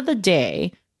the end of the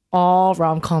day, all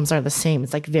rom-coms are the same.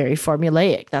 It's like very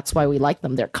formulaic. That's why we like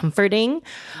them. They're comforting.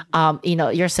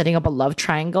 You're setting up a love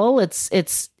triangle.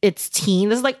 It's teen.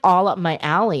 This is like all up my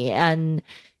alley. And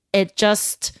it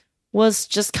just was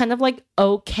just kind of like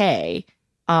okay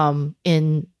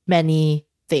in many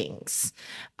things.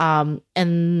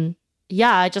 And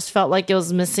yeah, I just felt like it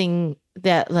was missing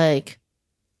that like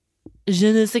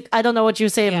je ne sais, I don't know what you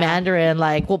say in Mandarin,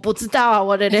 like 我不知道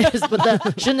what it is, but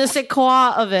the je ne sais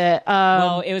quoi of it.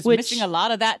 Well, it was missing a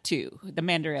lot of that too, the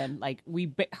Mandarin. Like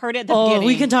we heard it at the beginning.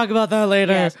 We can talk about that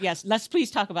later. Yes, let's please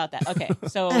talk about that. Okay,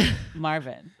 so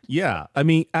Marvin. Yeah, I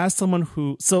mean, as someone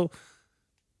so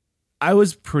I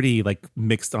was pretty like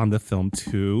mixed on the film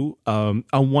too. On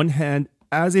one hand,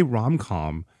 as a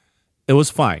rom-com, it was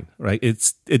fine, right?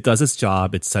 It does its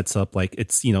job. It sets up like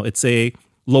it's a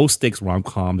low stakes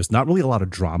rom-com. There's not really a lot of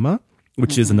drama,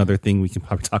 which is another thing we can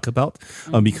probably talk about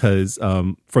because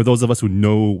for those of us who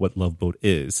know what Love Boat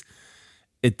is,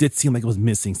 it did seem like it was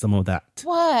missing some of that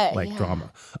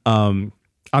drama.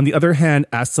 On the other hand,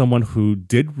 as someone who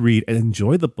did read and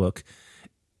enjoy the book,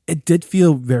 it did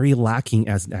feel very lacking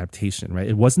as an adaptation, right?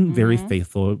 It wasn't very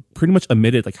faithful. It pretty much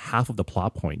omitted like half of the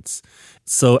plot points.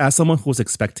 So as someone who was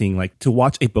expecting like to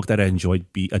watch a book that I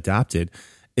enjoyed be adapted,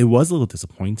 it was a little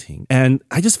disappointing. And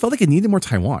I just felt like it needed more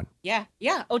Taiwan. Yeah.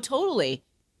 Oh, totally.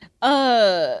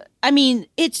 I mean,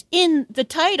 it's in the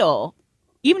title.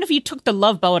 Even if you took the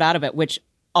Love Boat out of it, which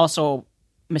also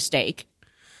mistake.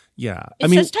 Yeah. It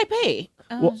says Taipei.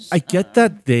 Well, I get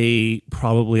that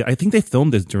I think they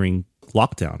filmed this during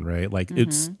lockdown, right? Like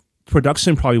its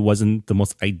production probably wasn't the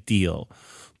most ideal,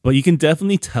 but you can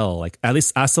definitely tell, like at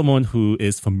least as someone who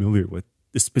is familiar with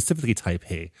specifically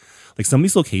Taipei, like some of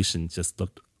these locations just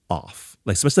looked off,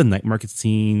 like especially the night market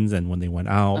scenes and when they went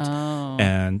out,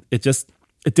 and it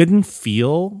didn't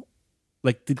feel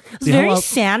like it's very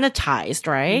sanitized,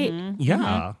 right?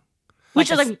 Yeah,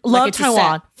 which is like love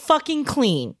Taiwan, fucking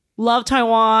clean. Love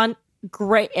Taiwan,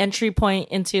 great entry point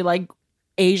into like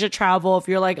Asia travel if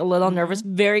you're like a little nervous.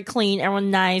 Very clean, everyone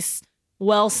nice,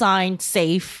 well signed,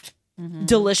 safe,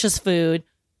 delicious food.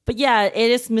 But yeah,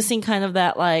 it is missing kind of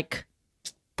that like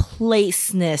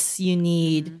placeness you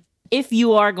need if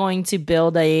you are going to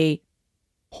build a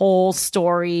whole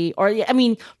story. Or I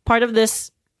mean, part of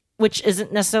this, which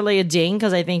isn't necessarily a ding,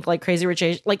 because I think like Crazy Rich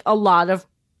Asians, like a lot of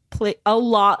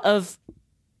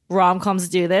rom-coms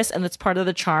do this, and it's part of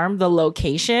the charm, the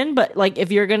location. But like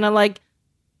if you're gonna like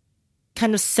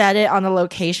kind of set it on a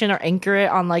location or anchor it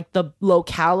on like the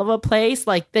locale of a place,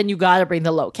 like then you gotta bring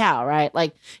the locale, right?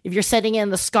 Like if you're setting it in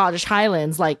the Scottish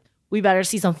Highlands, like we better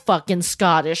see some fucking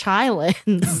Scottish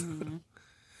Highlands.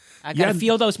 I gotta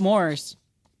feel those moors.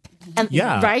 And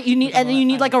right, you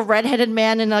need like a redheaded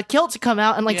man in a kilt to come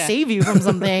out and like save you from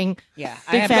something.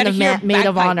 Big fan of Maid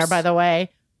of Honor, by the way.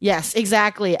 Yes,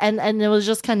 exactly. And it was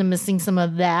just kind of missing some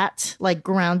of that like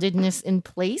groundedness in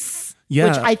place, which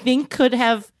I think could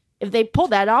have, if they pulled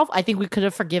that off, I think we could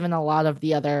have forgiven a lot of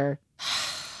the other.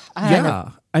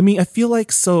 I mean, I feel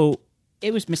like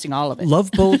it was missing all of it.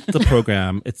 Love Boat, the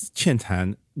program, it's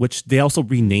Qiantan, which they also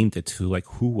renamed it to like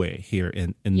Huwei here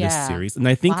in this series. And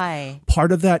I think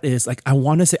part of that is like, I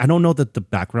want to say, I don't know the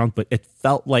background, but it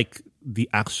felt like the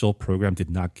actual program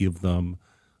did not give them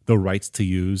the rights to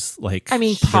use like, I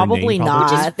mean, probably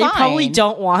not. They probably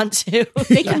don't want to.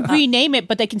 They can rename it,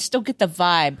 but they can still get the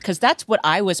vibe, because that's what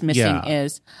I was missing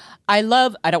is I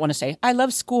love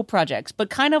school projects, but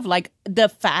kind of like the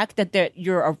fact that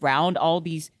you're around all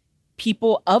these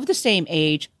people of the same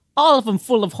age, all of them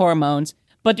full of hormones,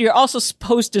 but you're also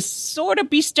supposed to sort of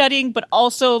be studying, but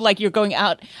also like you're going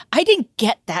out. I didn't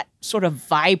get that sort of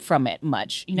vibe from it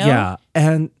much, you know? Yeah.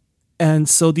 And And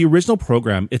so the original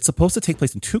program, it's supposed to take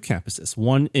place in 2 campuses,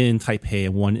 one in Taipei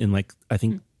and one in like, I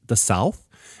think the South.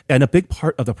 And a big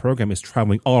part of the program is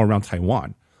traveling all around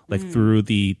Taiwan, like through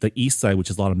the east side, which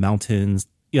is a lot of mountains.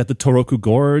 Yeah, the Toroku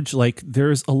Gorge. Like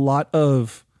there's a lot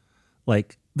of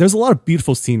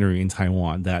beautiful scenery in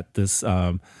Taiwan that this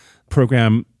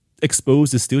program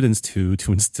exposes students to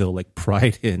instill like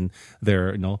pride in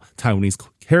their Taiwanese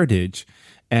heritage.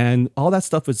 And all that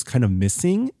stuff is kind of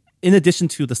missing in addition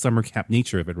to the summer camp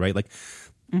nature of it, right? Like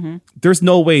there's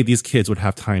no way these kids would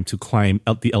have time to climb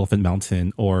up the Elephant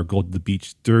Mountain or go to the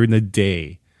beach during the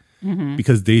day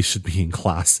because they should be in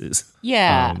classes.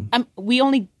 Yeah. We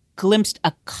only glimpsed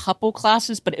a couple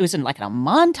classes, but it was in like a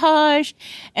montage.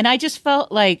 And I just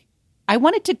felt like I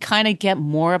wanted to kind of get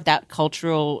more of that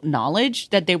cultural knowledge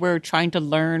that they were trying to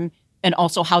learn and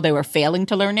also how they were failing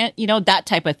to learn it, that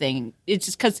type of thing. It's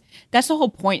just because that's the whole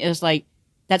point is like,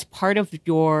 that's part of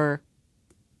your,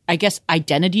 I guess,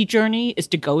 identity journey is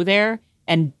to go there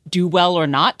and do well or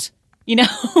not,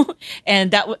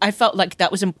 and that I felt like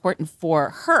that was important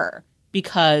for her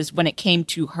because when it came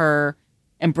to her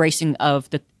embracing of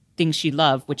the things she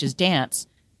loved, which is dance,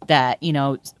 that,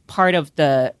 part of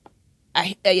the,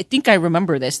 I think I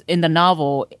remember this in the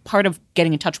novel, part of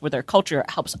getting in touch with her culture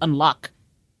helps unlock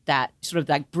that sort of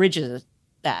like bridges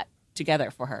that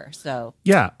together for her. So,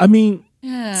 yeah, I mean,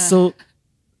 so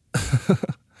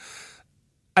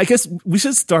I guess we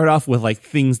should start off with like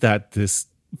things that this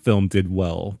film did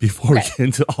well before we get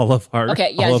into all of our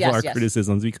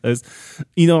criticisms because,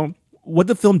 what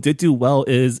the film did do well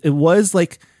is it was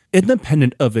like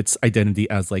independent of its identity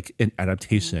as like an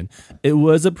adaptation, it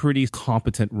was a pretty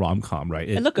competent rom-com, right?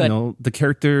 It looked good. The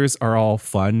characters are all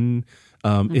fun.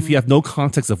 If you have no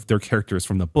context of their characters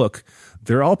from the book,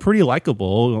 they're all pretty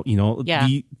likable.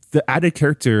 The added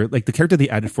character, like the character they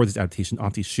added for this adaptation,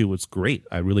 Auntie Shu, was great.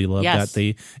 I really love that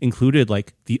they included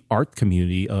like the art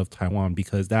community of Taiwan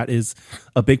because that is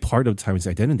a big part of Taiwan's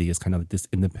identity is kind of like this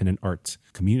independent art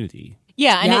community.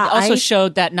 Yeah, and it also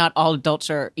showed that not all adults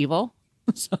are evil.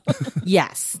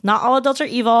 Yes, not all adults are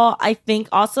evil. I think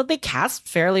also they cast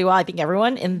fairly well. I think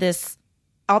everyone in this,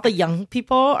 all the young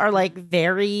people are like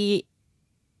very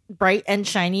bright and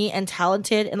shiny and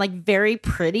talented and like very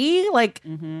pretty. Like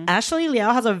Ashley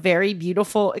Liao has a very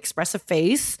beautiful, expressive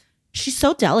face. She's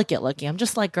so delicate looking. I'm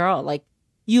just like, girl, like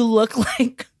you look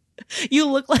like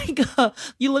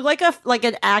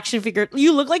an action figure.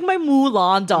 You look like my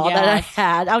Mulan doll that I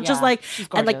had. I'm just like,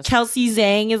 and like Kelsey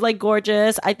Zhang is like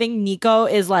gorgeous. I think Nico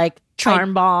is like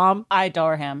charm bomb. I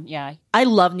adore him. Yeah, I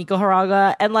love Nico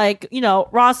Haraga and like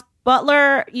Ross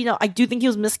Butler. I do think he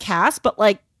was miscast, but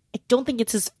like I don't think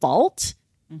it's his fault.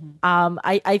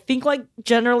 I think like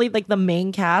generally like the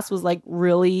main cast was like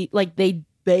really like they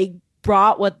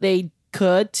brought what they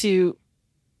could to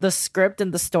the script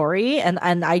and the story, and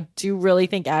I do really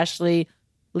think Ashley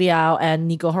Liao and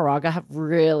Nico Haraga have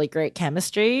really great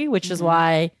chemistry, which is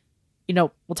why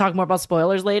we'll talk more about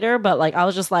spoilers later, but like I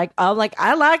was just like I'm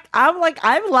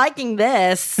liking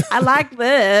this. I like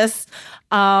this.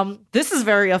 This is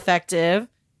very effective.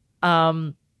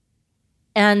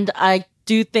 And I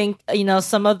do think,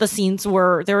 some of the scenes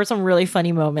there were some really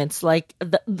funny moments. Like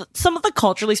some of the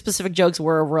culturally specific jokes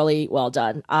were really well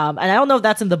done. And I don't know if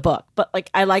that's in the book, but like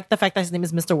I like the fact that his name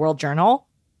is Mr. World Journal.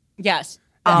 Yes.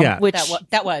 Which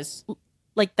that was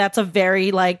like, that's a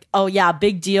very like, oh yeah,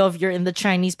 big deal if you're in the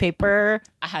Chinese paper.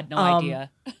 I had no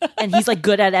idea. And he's like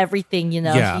good at everything,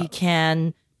 Yeah.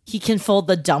 He can fold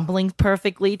the dumplings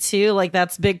perfectly too. Like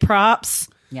that's big props.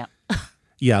 Yeah.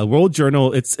 Yeah, World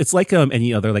Journal, it's like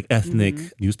any other like ethnic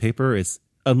newspaper. It's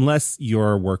unless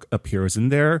your work appears in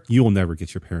there, you will never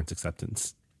get your parents'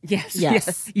 acceptance.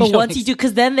 Yes. But once you do,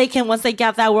 because then once they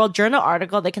get that World Journal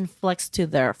article, they can flex to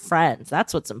their friends.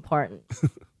 That's what's important.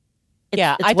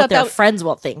 I thought thought their friends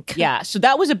will think. Yeah, so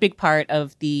that was a big part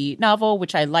of the novel,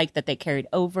 which I liked that they carried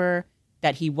over,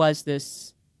 that he was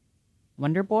this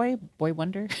Wonder Boy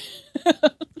Wonder.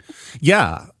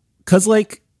 Yeah, because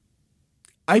like,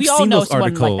 I've seen those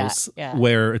articles like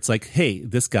where it's like, hey,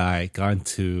 this guy got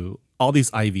into all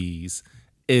these Ivies,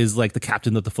 is like the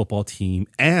captain of the football team,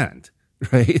 and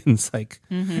right, and it's like,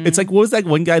 what was that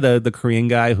one guy, the Korean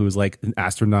guy who was like an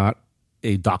astronaut,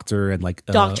 a doctor, and like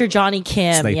Dr. Johnny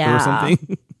Kim, sniper or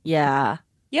something. Yeah.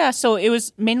 So it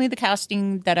was mainly the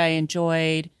casting that I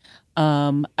enjoyed.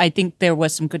 I think there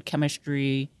was some good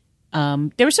chemistry.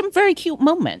 There were some very cute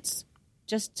moments.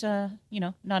 Just, not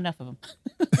enough of them.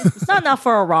 It's not enough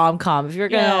for a rom-com if you're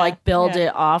going to like build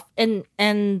it off. And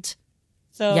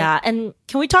so, yeah. And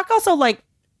can we talk also like,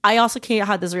 I also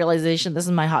had this realization. This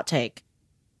is my hot take.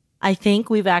 I think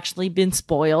we've actually been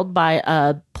spoiled by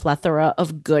a plethora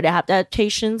of good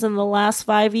adaptations in the last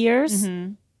 5 years.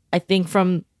 I think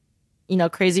from,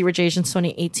 Crazy Rich Asians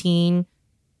 2018,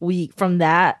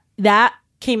 that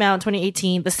came out in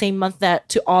 2018, the same month that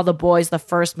To All the Boys, the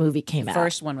first movie came out.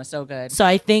 First one was so good. So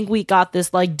I think we got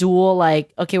this like dual,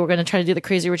 like, okay, we're going to try to do the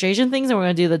Crazy Rich Asian things and we're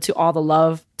going to do the To All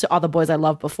the Boys I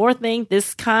Loved Before thing.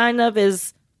 This kind of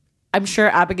is, I'm sure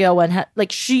Abigail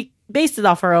she based it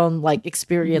off her own like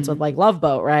experience with like Love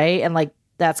Boat, right? And like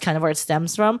that's kind of where it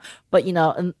stems from. But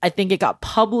and I think it got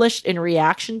published in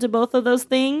reaction to both of those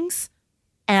things.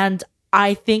 And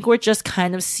I think we're just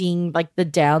kind of seeing like the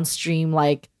downstream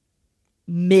like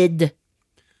mid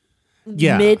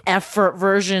effort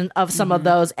version of some of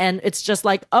those. And it's just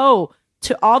like, To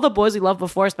All the Boys We Loved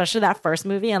Before, especially that first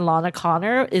movie, and Lana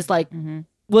Connor is like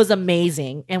was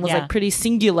amazing and was like pretty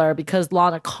singular because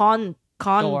Lana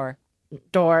Condor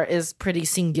is pretty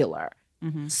singular.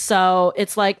 So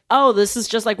it's like, this is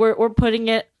just like we're putting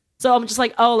it. So I'm just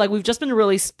like, we've just been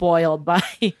really spoiled by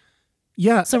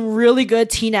some really good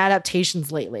teen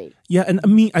adaptations lately. Yeah, and I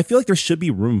mean, I feel like there should be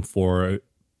room for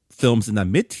films in that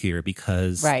mid tier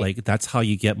because like that's how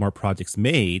you get more projects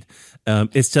made.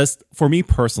 It's just for me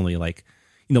personally, like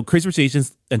Crazy Rich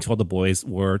Asians and To All the Boys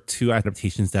were two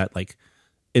adaptations that like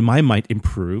in my mind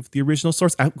improved the original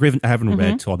source. I haven't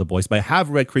read To All the Boys, but I have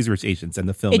read Crazy Rich Asians, and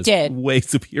the film is way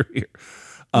superior.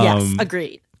 Yes,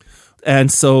 agreed.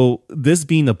 And so this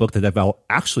being a book that I've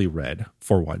actually read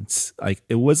for once, like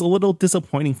it was a little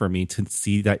disappointing for me to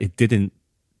see that it didn't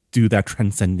do that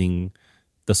transcending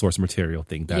the source material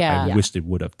thing that I wished it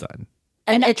would have done.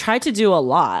 And it tried to do a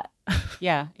lot.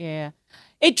 Yeah.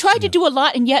 It tried to do a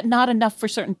lot and yet not enough for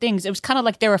certain things. It was kind of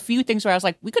like there were a few things where I was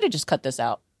like, we could have just cut this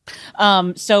out.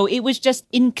 So it was just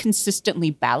inconsistently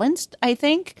balanced, I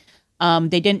think.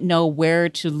 They didn't know where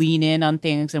to lean in on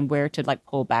things and where to like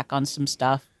pull back on some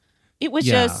stuff. It was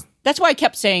just, that's why I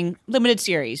kept saying limited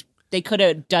series. They could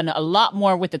have done a lot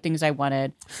more with the things I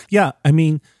wanted. Yeah, I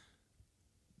mean,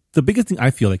 the biggest thing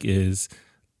I feel like is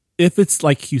if it's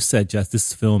like you said, Jess,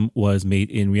 this film was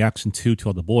made in reaction to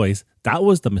All the Boys, that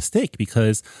was the mistake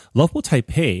because Love Boat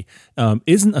Taipei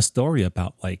isn't a story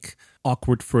about like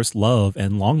awkward first love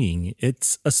and longing.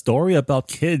 It's a story about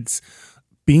kids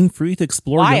being free to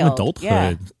explore young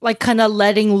adulthood. Like kind of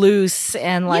letting loose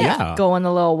and like going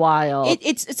a little wild.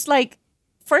 It's like,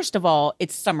 first of all,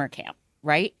 it's summer camp,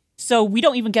 right? So we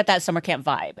don't even get that summer camp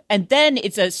vibe. And then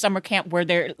it's a summer camp where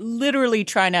they're literally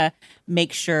trying to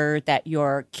make sure that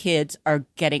your kids are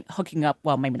hooking up.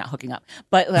 Well, maybe not hooking up,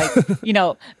 but like,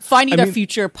 finding their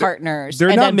future partners.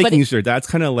 They're not making sure. That's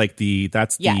kind of like the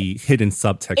hidden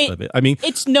subtext of it. I mean,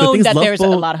 it's known that there's a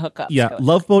lot of hookups. Yeah.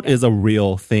 Love Boat is a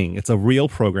real thing. It's a real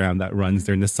program that runs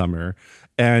during the summer.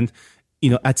 And,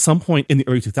 at some point in the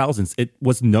early 2000s, it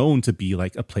was known to be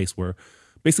like a place where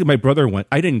basically my brother went.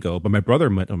 I didn't go, but my brother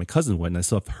went and my cousin went. And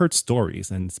so I've heard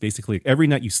stories. And it's basically every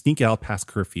night you sneak out past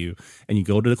curfew and you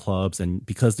go to the clubs. And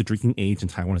because the drinking age in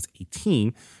Taiwan is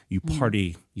 18, you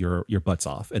party your butts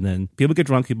off. And then people get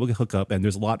drunk, people get hooked up. And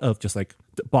there's a lot of just like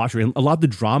debauchery. And a lot of the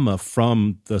drama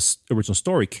from the original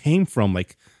story came from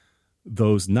like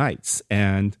those nights.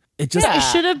 And it just... it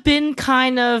should have been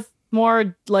kind of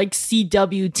more like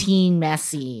CW teen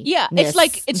messy. Yeah,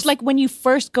 it's like when you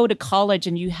first go to college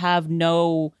and you have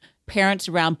no parents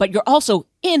around, but you're also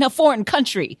in a foreign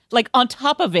country. Like on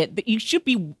top of it, they should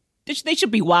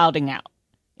be wilding out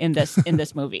in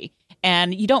this movie,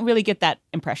 and you don't really get that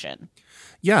impression.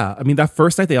 Yeah, I mean that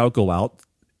first night they all go out,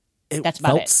 it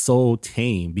felt so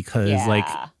tame because like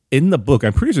in the book,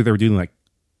 I'm pretty sure they were doing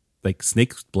like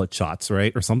snake blood shots,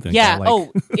 right, or something. Yeah. Like,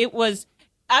 It was.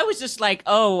 I was just like,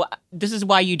 this is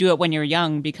why you do it when you're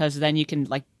young, because then you can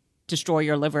like destroy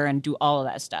your liver and do all of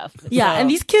that stuff. Yeah, and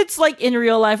these kids like in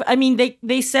real life, I mean,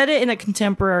 they said it in a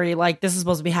contemporary, like this is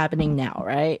supposed to be happening now,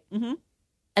 right? Mm-hmm.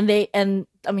 And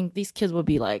I mean, these kids would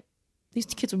be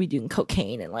doing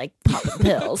cocaine and like popping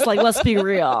pills. Like, let's be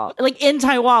real. Like in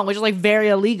Taiwan, which is like very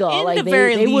illegal. In like the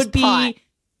very least, would be pot.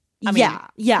 I mean,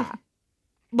 yeah.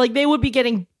 Like they would be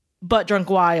getting butt drunk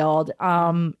wild,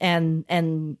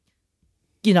 and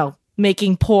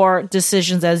making poor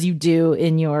decisions as you do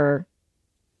in your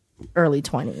early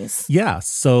 20s. Yeah.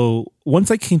 So once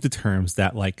I came to terms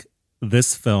that like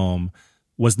this film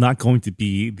was not going to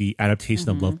be the adaptation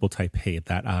of Love Boat Taipei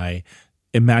that I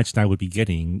imagined I would be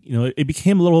getting, it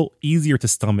became a little easier to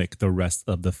stomach the rest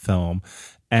of the film.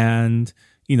 And,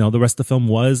 the rest of the film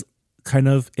was kind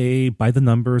of a by the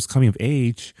numbers coming of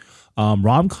age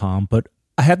rom-com, but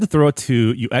I had to throw it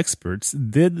to you experts.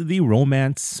 Did the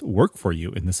romance work for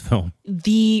you in this film?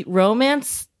 The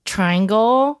romance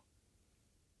triangle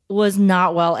was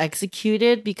not well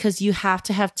executed because you have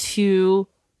to have two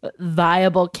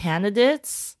viable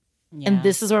candidates. Yeah. And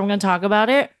this is where I'm going to talk about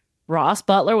it. Ross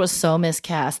Butler was so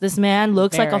miscast. This man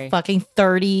looks like a fucking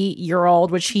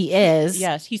 30-year-old, which he is.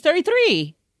 Yes, he's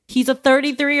 33. He's a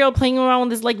 33-year-old playing around with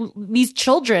this, like, these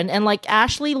children. And like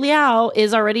Ashley Liao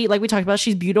is already, like we talked about,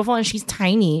 she's beautiful and she's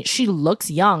tiny. She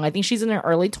looks young. I think she's in her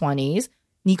early 20s.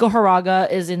 Nico Haraga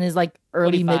is in his like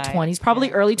early mid 20s,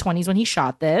 probably early 20s when he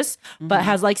shot this, but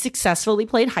has like successfully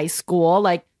played high school.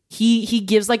 Like he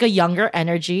gives like a younger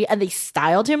energy, and they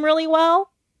styled him really well.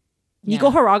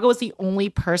 Nico Haraga was the only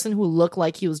person who looked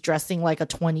like he was dressing like a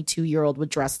 22-year-old would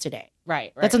dress today.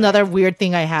 Right. That's another weird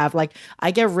thing I have. Like, I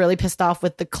get really pissed off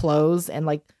with the clothes and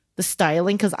like the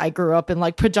styling because I grew up in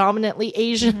like predominantly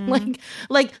Asian.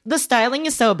 Like the styling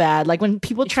is so bad. Like when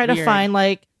people try to find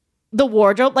like the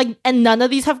wardrobe, like, and none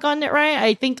of these have gotten it right.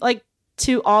 I think like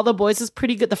To All the Boys is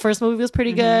pretty good. The first movie was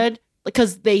pretty good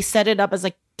because they set it up as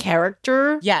a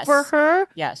character for her.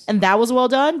 Yes. And that was well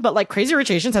done. But like Crazy Rich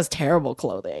Asians has terrible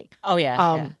clothing. Oh,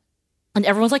 yeah. And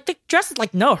everyone's like, the dress is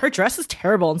like, no, her dress is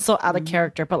terrible and so out of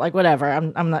character. But like, whatever.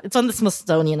 I'm not. It's on the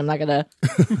Smithsonian. I'm not gonna.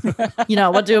 You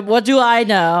know what do I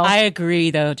know? I agree,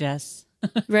 though, Jess.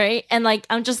 Right. And like,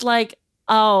 I'm just like,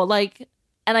 oh, like,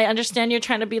 and I understand you're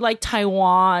trying to be like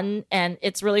Taiwan, and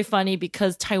it's really funny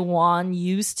because Taiwan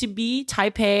used to be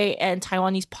Taipei, and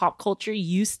Taiwanese pop culture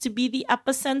used to be the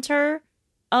epicenter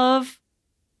of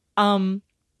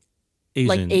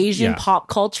Asian pop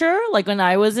culture. Like when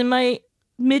I was in my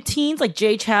mid-teens, like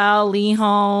Jay Chou, Lee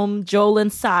Home,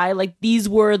 Jolin Tsai, like these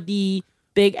were the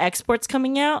big exports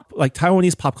coming out. Like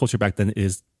Taiwanese pop culture back then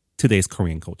is today's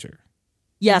Korean culture.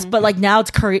 Yes, but like now it's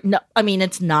Korean. No, I mean,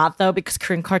 it's not though, because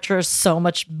Korean culture is so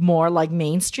much more like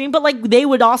mainstream. But like they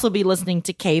would also be listening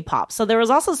to K-pop. So there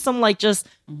was also some like just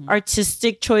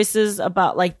artistic choices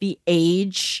about like the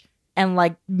age and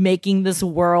like making this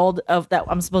world of that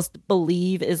I'm supposed to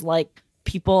believe is like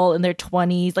people in their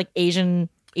 20s, like Asian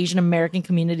American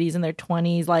communities in their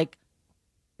 20s, like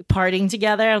partying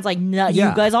together. I was like, no, you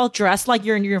guys all dress like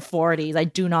you're in your 40s. I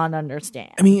do not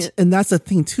understand. I mean, and that's the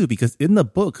thing too, because in the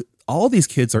book, all these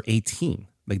kids are 18.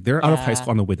 Like they're out of high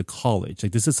school on the way to college.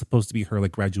 Like this is supposed to be her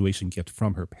like graduation gift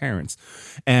from her parents.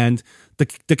 And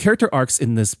the character arcs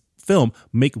in this film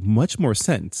make much more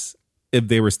sense if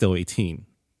they were still 18.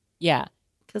 Yeah.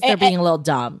 Because they're being a little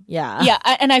dumb. Yeah. Yeah.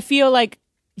 And I feel like,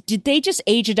 did they just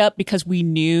age it up because we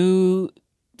knew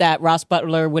that Ross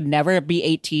Butler would never be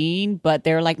 18, but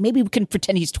they're like, maybe we can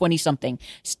pretend he's 20 something.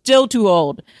 Still too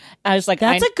old. I was like,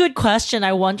 that's a good question.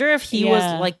 I wonder if he was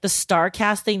like the star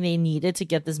casting they needed to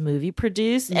get this movie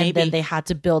produced, and then they had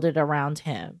to build it around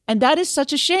him. And that is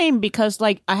such a shame because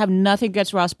like I have nothing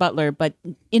against Ross Butler, but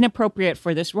inappropriate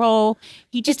for this role.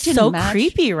 He just didn't so match.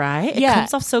 Creepy, right? It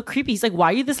comes off so creepy. He's like,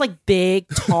 why are you this like big,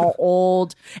 tall,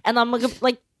 old? And I'm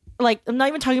like I'm not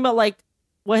even talking about like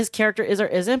what his character is or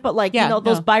isn't, but like,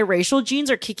 those biracial genes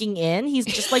are kicking in. He's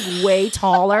just like way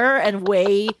taller and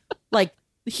way like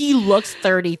he looks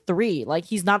 33. Like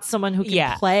he's not someone who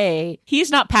can play. He's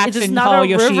not Paxton It's not Hall a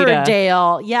Yoshida.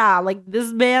 Riverdale. Yeah, like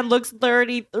this man looks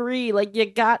 33. Like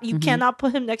you cannot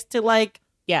put him next to like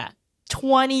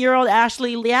 20-year-old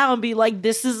Ashley Liao and be like,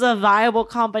 this is a viable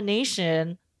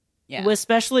combination. Yeah.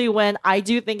 Especially when I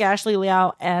do think Ashley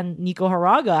Liao and Nico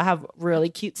Haraga have really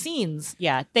cute scenes.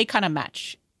 Yeah, they kind of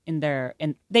match in their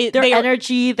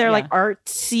energy, their like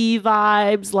artsy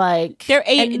vibes, like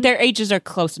their ages are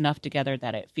close enough together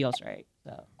that it feels right.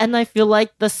 So. And I feel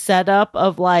like the setup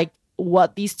of like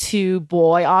what these two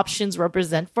boy options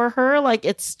represent for her, like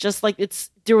it's just like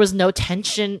there was no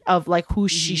tension of like who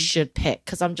she should pick,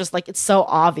 because I'm just like, it's so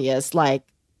obvious like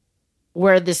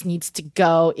where this needs to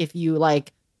go if you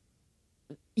like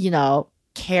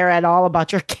care at all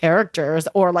about your characters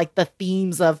or like the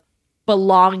themes of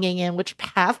belonging in which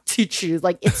path to choose.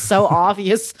 Like it's so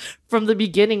obvious from the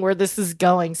beginning where this is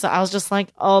going. So I was just like,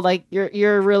 oh, like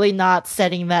you're really not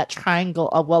setting that triangle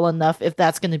up well enough if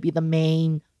that's going to be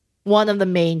one of the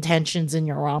main tensions in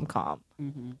your rom-com.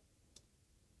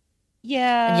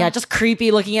 Yeah. And just creepy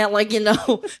looking at like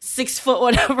 6 foot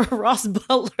whatever Ross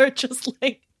Butler just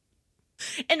like.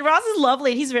 And Ross is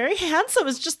lovely and he's very handsome.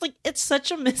 It's just like, it's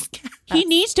such a miscast. He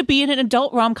needs to be in an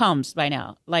adult rom-coms by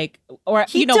now. Like, or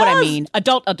you know what I mean?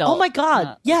 Adult. Oh my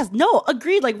God. Yes. No,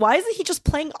 agreed. Like, why isn't he just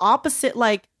playing opposite?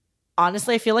 Like,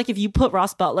 honestly, I feel like if you put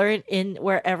Ross Butler in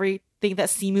where everything that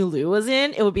Simu Liu was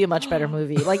in, it would be a much better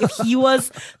movie. Like, if he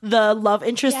was the love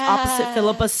interest opposite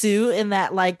Philippa Sue in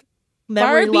that, like,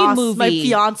 memory Barbie loss, movie. My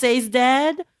fiance's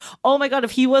dead. Oh my God. If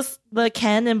he was the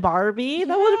Ken and Barbie,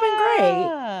 that would have been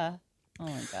great. Oh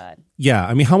my God. Yeah,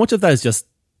 I mean, how much of that is just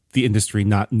the industry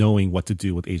not knowing what to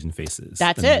do with Asian faces.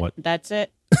 That's than it. what- That's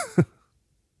it.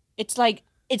 It's like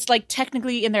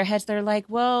technically in their heads they're like,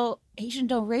 well, Asian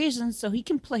don't raisins, so he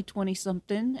can play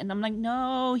 20-something. And I'm like,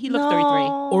 no, he looks 33.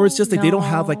 or it's just like they don't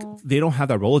have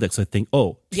that Rolodex. So I think,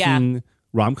 Yeah. teen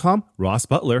rom-com, Ross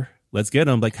Butler. Let's get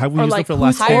him. Like, have we Or used him like for the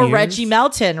last 10 or years? Reggie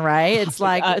Melton, right? It's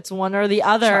like it's one or the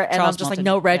other, and I'm Charles just Melton,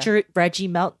 like, no, yeah. Reggie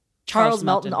Melton. Charles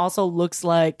Melton also looks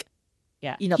like,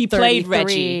 Yeah. you know, he played 33.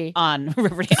 Reggie on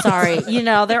Riverdale. Sorry,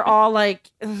 they're all like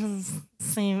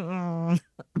same.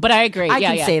 But I agree. I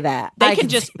can say that. They I can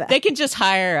say that. they can just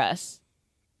hire us.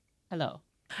 Hello.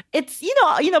 It's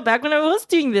back when I was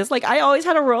doing this, like I always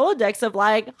had a Rolodex of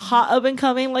like hot up and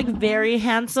coming, like very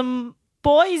handsome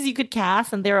boys you could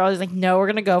cast, and they were always like, no, we're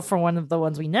gonna go for one of the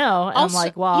ones we know. And Also- I'm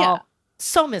like, well, yeah.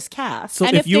 so miscast. So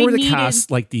And if if you they were to needed-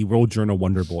 cast like the World Journal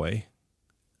Wonder Boy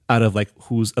out of like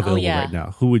who's available yeah. right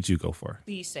now, who would you go for?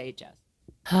 Please say Jess.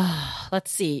 Let's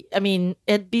see. I mean,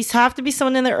 have to be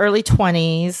someone in their early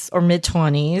 20s or mid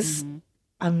 20s.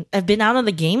 I've been out of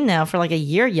the game now for like a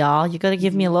year, y'all. You got to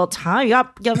give me a little time. You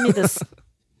got to give me this. You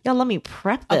got to let me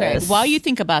prep this. Okay, while you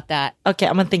think about that, Okay,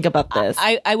 I'm gonna think about this.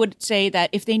 I would say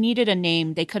that if they needed a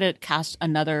name, they could have cast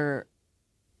another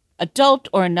adult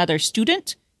or another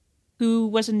student who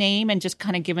was a name and just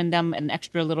kind of given them an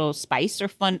extra little spice or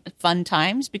fun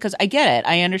times. Because I get it.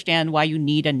 I understand why you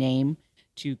need a name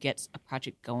to get a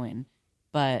project going.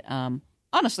 But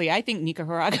honestly, I think Nika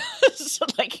Haraga is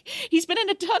like, he's been in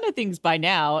a ton of things by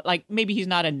now. Like maybe he's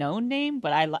not a known name,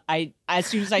 but I as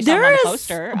soon as I saw him on the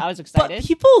poster, I was but excited.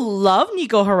 people love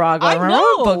Nico Haraga. I Remember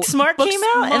know. when Booksmart came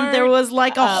out, and there Booksmart, was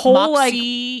like a whole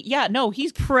Moxie. Yeah, no,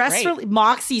 he's press great. release.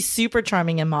 Moxie's super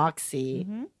charming, and Moxie.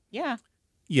 Yeah.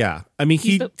 Yeah, I mean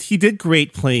He's he did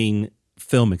great playing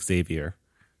film Xavier.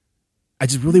 I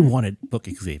just really wanted Book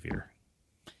Xavier.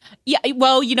 Yeah,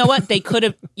 well, you know what? They could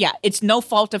have. Yeah, it's no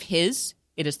fault of his.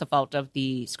 It is the fault of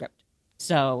the script.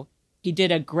 So he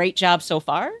did a great job so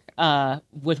far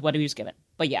with what he was given.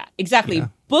 But yeah, exactly. Yeah.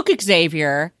 Book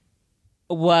Xavier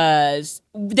was.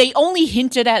 They only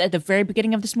hinted at the very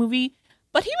beginning of this movie,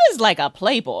 but he was like a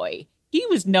playboy. He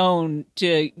was known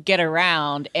to get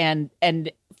around and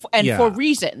Yeah. for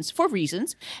reasons.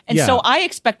 And Yeah. so I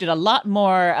expected a lot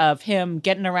more of him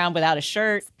getting around without a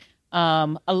shirt.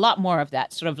 A lot more of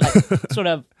that sort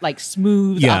of like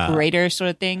smooth Yeah. operator sort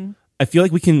of thing. I feel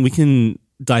like we can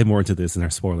dive more into this in our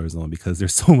spoiler zone because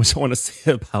there's so much I want to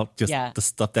say about just Yeah. the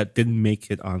stuff that didn't make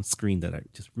it on screen that I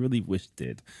just really wish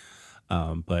did.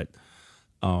 But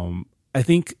I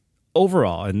think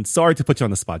overall, and sorry to put you on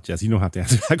the spot, Jess, you don't have to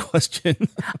answer that question.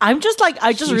 I'm just like,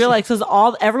 I just realized because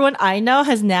everyone I know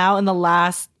has now in the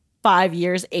last 5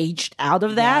 years aged out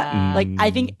of that. Yeah. Like,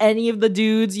 I think any of the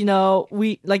dudes,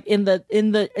 we like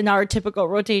in our typical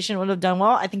rotation would have done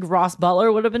well. I think Ross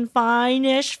Butler would have been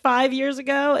fine-ish 5 years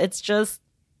ago. It's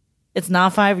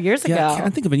not 5 years ago. I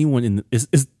can't think of anyone in is.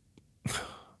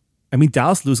 I mean,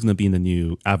 Dallas Liu's going to be in the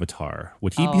new Avatar.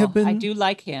 Would he have been? I do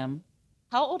like him.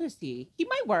 How old is he? He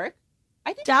might work.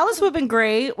 I think Dallas would have been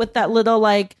great with that little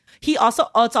like he also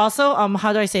it's also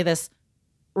how do I say this?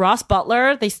 Ross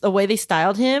Butler, the way they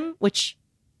styled him, which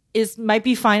might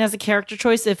be fine as a character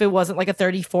choice if it wasn't like a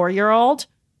 34-year-old.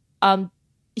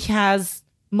 He has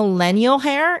millennial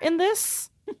hair in this.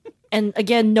 And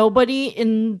again, nobody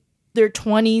in their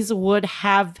 20s would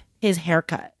have his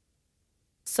haircut.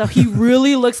 So he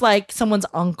really looks like someone's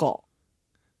uncle.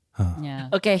 Yeah.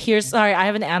 Okay, sorry, I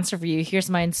have an answer for you. Here's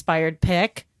my inspired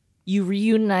pick. You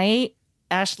reunite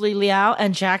Ashley Liao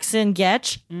and Jackson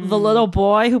Getch, the little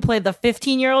boy who played the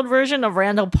 15-year-old version of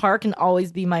Randall Park and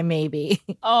Always Be My Maybe.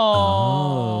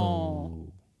 Oh.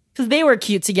 Because they were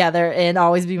cute together in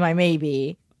Always Be My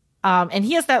Maybe. And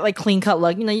he has that like clean cut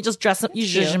look. You just dress him, you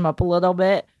zhuzh him up a little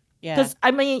bit. Yeah. Because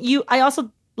I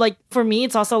also like, for me,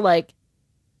 it's also like,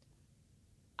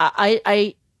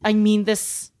 I mean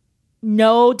this,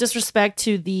 no disrespect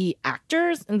to the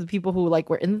actors and the people who like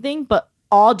were in the thing, but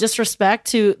all disrespect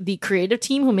to the creative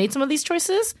team who made some of these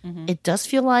choices. It does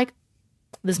feel like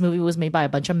this movie was made by a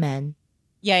bunch of men.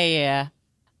 Yeah.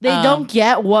 They don't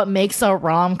get what makes a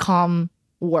rom-com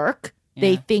work. Yeah.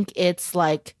 They think it's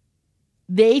like,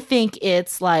 I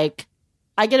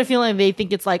get a feeling they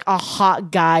think it's like a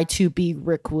hot guy to be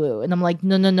Rick Woo. And I'm like,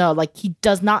 no. Like, he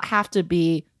does not have to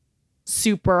be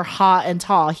super hot and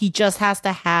tall. He just has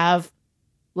to have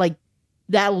like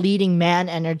that leading man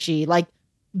energy. Like,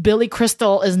 Billy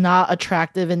Crystal is not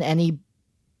attractive in any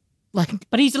like,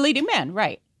 But he's a leading man,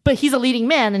 right? but he's a leading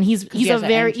man, and he's he a has that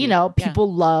very energy. Yeah.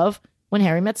 People love When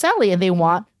Harry Met Sally, and they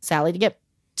want Sally to get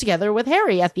together with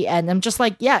Harry at the end. I'm just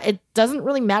like, yeah, it doesn't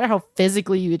really matter how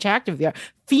physically attractive you are.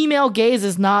 Female gaze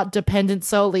is not dependent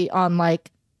solely on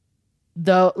like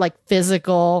the like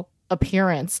physical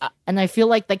appearance. And I feel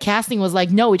like the casting was like,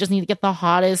 no, we just need to get the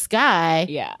hottest guy.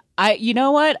 Yeah. You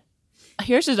know what?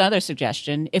 Here's another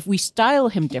suggestion. If we style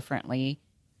him differently,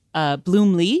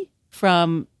 Bloom Lee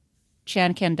from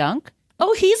Chan Can Dunk.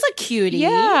 Oh, he's a cutie.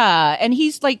 Yeah. And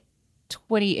he's like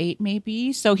 28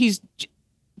 maybe. So he's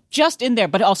just in there,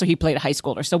 but also he played a high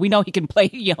schooler. So we know he can play,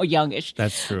 youngish.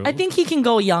 That's true. I think he can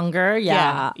go younger.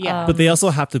 Yeah. But they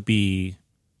also have to be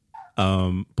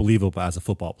believable as a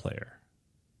football player.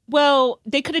 Well,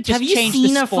 they could have just Have you changed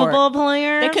seen the a sport. football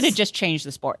player? They could have just changed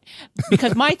the sport.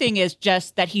 Because my thing is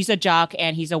just that he's a jock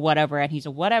and he's a whatever and he's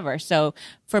a whatever. So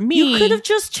for me, You could have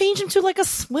just changed him to like a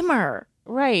swimmer.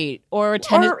 right, or a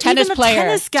Or tennis even a player.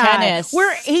 tennis guy. Tennis.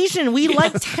 We're Asian. We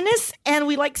like tennis and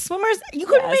we like swimmers. You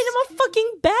could have Yes. made him a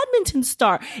fucking badminton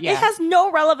star. Yeah. It has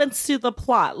no relevance to the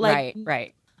plot. Like,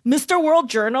 right. Mr. World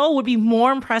Journal would be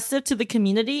more impressive to the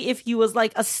community if he was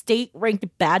like a state-ranked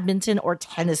badminton or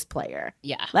tennis player.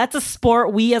 Yeah. That's a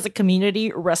sport we as a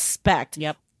community respect.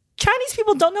 Yep. Chinese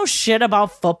people don't know shit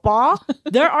about football.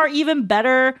 There are even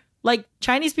better, like,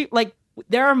 Chinese people, like,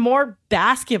 there are more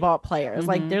basketball players.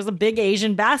 Like, there's a big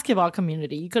Asian basketball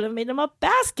community. You could have made him a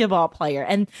basketball player.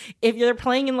 And if you're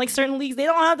playing in, like, certain leagues, they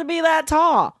don't have to be that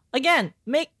tall. Again,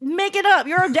 make it up.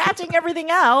 You're adapting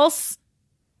everything else.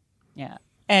 Yeah.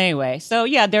 Anyway, so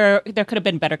yeah, there could have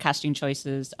been better casting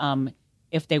choices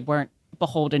if they weren't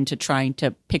beholden to trying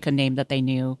to pick a name that they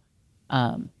knew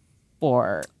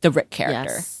for the Rick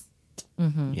character. Yes.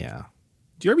 Yeah.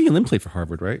 Jeremy Lin played for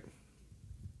Harvard, right?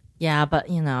 Yeah, but,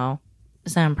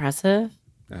 is that impressive?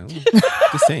 I don't know.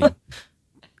 Just saying.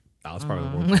 That was part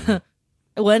of the work.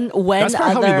 When That's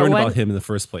part of how we learned when- about him in the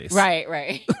first place. Right.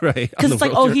 Right. Because it's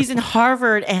like, oh, he's in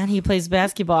Harvard and he plays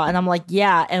basketball. And I'm like,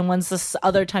 yeah. And when's this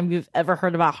other time you've ever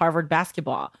heard about Harvard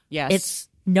basketball? Yes. It's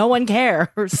no one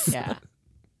cares. Yeah.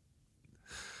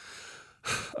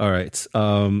 All right.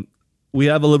 We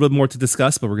have a little bit more to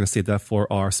discuss, but we're going to save that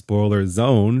for our spoiler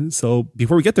zone. So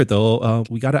before we get there, though,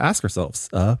 we got to ask ourselves,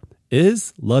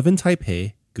 is Love in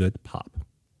Taipei good pop?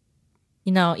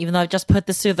 Even though I've just put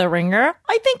this through the ringer,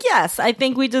 I think yes. I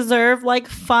think we deserve like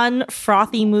fun,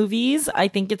 frothy movies. I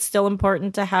think it's still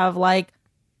important to have like,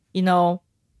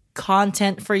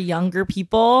 content for younger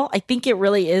people. I think it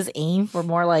really is aimed for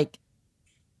more like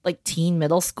teen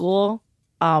middle school.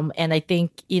 And I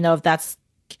think, if that's,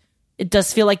 it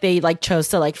does feel like they like chose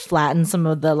to like flatten some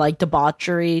of the like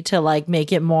debauchery to like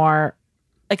make it more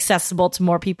accessible to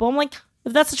more people. I'm like,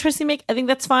 if that's the choice you make, I think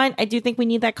that's fine. I do think we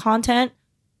need that content.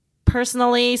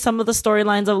 Personally, some of the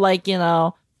storylines of like,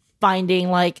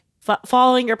 finding like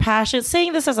following your passion,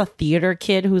 saying this as a theater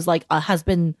kid who's like has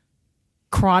been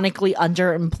chronically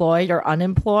underemployed or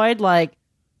unemployed, like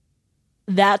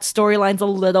that storyline's a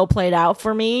little played out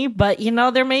for me, but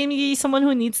there may be someone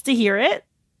who needs to hear it.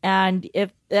 And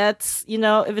if that's,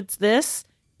 if it's this,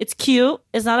 it's cute,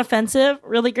 it's not offensive,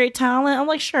 really great talent, I'm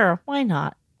like, sure, why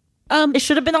not? It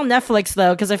should have been on Netflix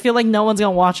though, because I feel like no one's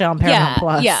gonna watch it on Paramount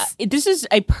Plus. Yeah, this is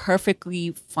a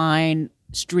perfectly fine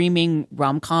streaming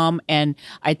rom-com, and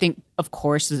I think, of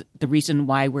course, the reason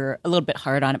why we're a little bit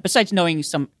hard on it, besides knowing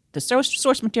the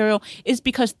source material, is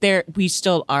because we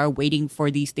still are waiting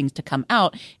for these things to come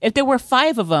out. If there were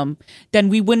 5 of them, then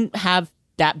we wouldn't have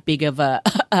that big of a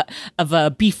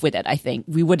beef with it. I think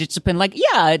we would have just been like,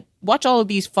 yeah, watch all of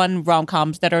these fun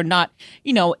rom-coms that are not,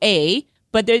 A,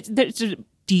 but there's a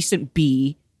decent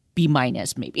B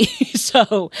minus maybe.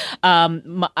 So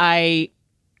the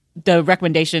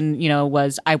recommendation,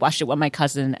 was I watched it with my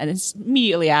cousin, and it's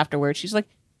immediately afterwards she's like,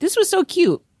 this was so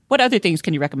cute. What other things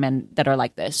can you recommend that are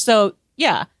like this? So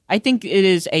yeah, I think it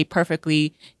is a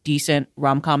perfectly decent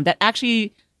rom-com that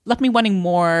actually left me wanting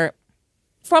more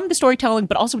from the storytelling,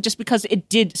 but also just because it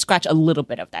did scratch a little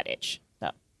bit of that itch.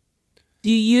 So,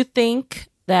 do you think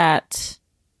that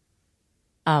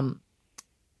oh,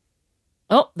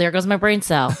 there goes my brain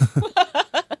cell.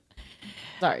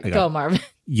 Sorry, go Marvin.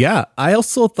 Yeah, I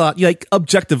also thought, like,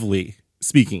 objectively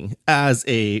speaking, as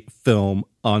a film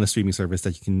on a streaming service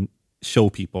that you can show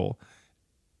people,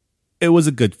 it was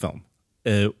a good film.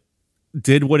 It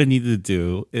did what it needed to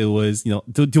do. It was,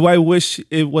 do I wish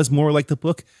it was more like the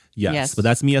book? Yes. But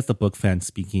that's me as the book fan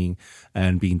speaking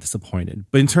and being disappointed.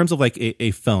 But in terms of like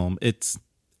a film, it's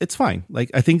fine. Like,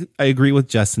 I think I agree with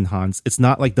Jess and Hans. It's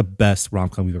not like the best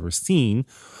rom-com we've ever seen,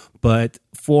 but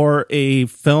for a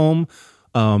film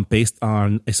based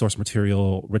on a source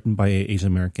material written by Asian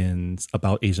Americans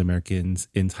about Asian Americans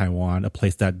in Taiwan, a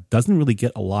place that doesn't really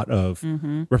get a lot of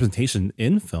representation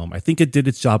in film, I think it did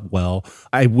its job well.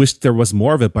 I wish there was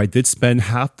more of it, but I did spend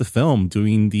half the film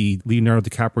doing the Leonardo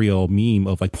DiCaprio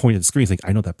meme of like pointing at the screen, like,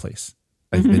 I know that place.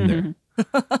 I've been there.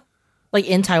 Like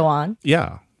in Taiwan?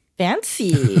 Yeah.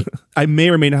 Fancy. I may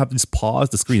or may not have to just pause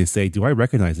the screen and say, do I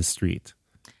recognize this street?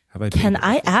 Have I been Can here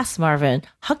I before? ask Marvin,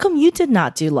 how come you did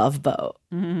not do Love Boat?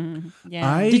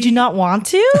 Yeah. Did you not want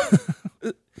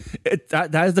to?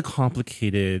 That is the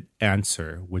complicated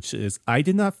answer, which is I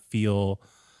did not feel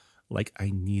like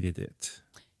I needed it.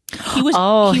 He was.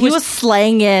 Oh, he was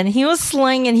slanging. He was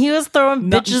slanging. He was throwing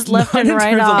bitches left not and in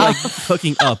right terms off. of like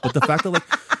hooking up, but the fact that like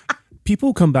people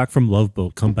who come back from Love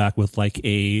Boat come back with like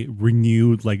a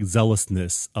renewed like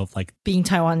zealousness of like Being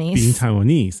Taiwanese. being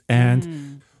Taiwanese.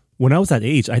 And when I was that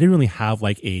age, I didn't really have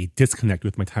like a disconnect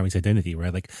with my Taiwanese identity,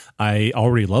 right? Like I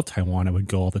already loved Taiwan. I would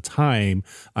go all the time.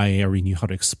 I already knew how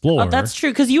to explore. Oh, that's true.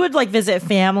 Because you would like visit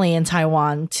family in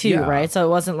Taiwan too, Yeah. right? So it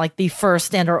wasn't like the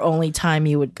first and or only time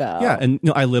you would go. Yeah, and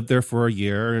I lived there for a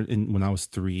year, and when I was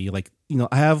 3, like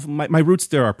I have my roots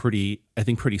there are pretty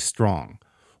strong.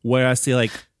 Where I say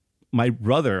like my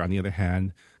brother, on the other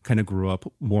hand, kind of grew up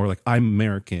more like I'm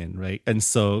American, right? And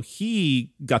so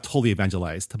he got totally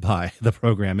evangelized by the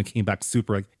program and came back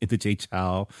super like into Jay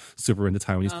Chow, super into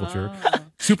Taiwanese culture,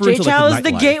 super Jay into Chow like is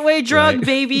the nightlife, gateway drug, right?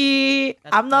 baby.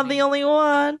 I'm not the only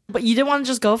one. But you didn't want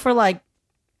to just go for like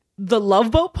the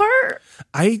Love Boat part?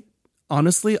 I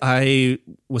was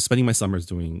spending my summers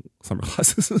doing summer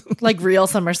classes. Like real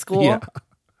summer school? Yeah.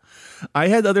 I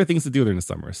had other things to do during the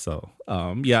summer. So,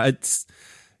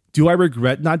 do I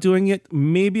regret not doing it?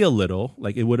 Maybe a little.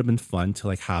 Like, it would have been fun to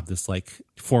like have this like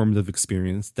formative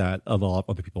experience that a lot of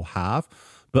other people have.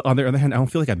 But on the other hand, I don't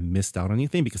feel like I missed out on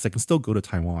anything because I can still go to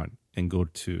Taiwan and go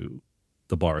to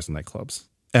the bars and nightclubs.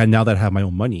 And now that I have my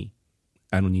own money,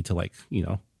 I don't need to like,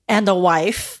 And a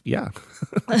wife. yeah.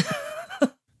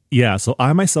 Yeah, so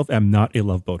I myself am not a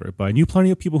love boater, but I knew plenty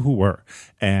of people who were.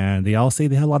 And they all say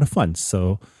they had a lot of fun.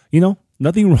 So,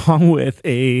 nothing wrong with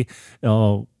a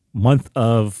month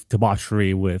of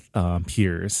debauchery with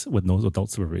peers with no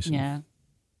adult supervision. Yeah.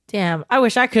 Damn, I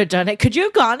wish I could have done it. Could you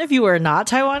have gone if you were not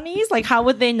Taiwanese? Like, how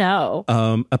would they know?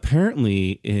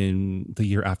 Apparently, in the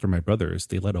year after my brother's,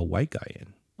 they let a white guy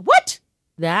in What?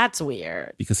 That's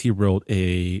weird. because he wrote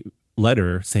a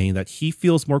letter saying that he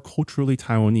feels more culturally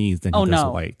Taiwanese than he does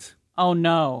white. Oh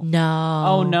no. No.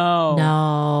 Oh no.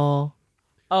 No.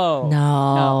 Oh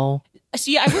No.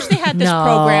 See, I wish they had this No.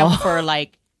 program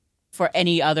for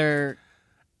any other.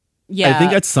 Yeah. I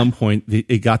think at some point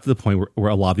it got to the point where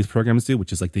a lot of these programs do,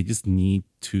 which is like they just need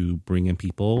to bring in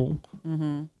people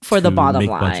For the to bottom make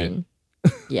line.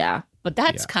 Yeah. But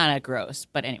that's kind of gross.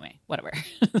 But anyway, whatever.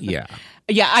 Yeah.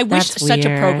 Yeah, I wish That's such a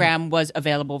weird. program was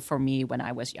available for me when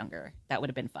I was younger. That would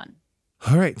have been fun.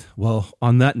 All right. Well,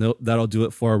 on that note, that'll do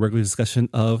it for our regular discussion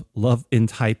of Love in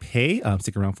Taipei.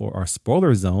 Stick around for our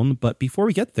spoiler zone. But before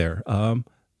we get there,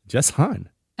 Jess Han,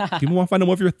 people want to find out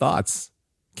more of your thoughts.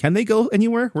 Can they go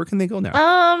anywhere? Where can they go now?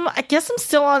 I guess I'm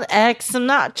still on X.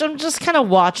 I'm just kind of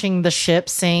watching the ship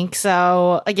sink.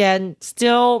 So again,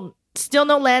 still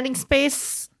no landing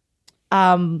space.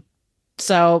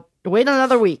 So wait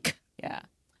another week. Yeah.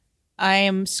 I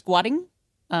am squatting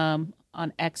on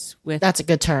X That's a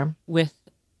good term. with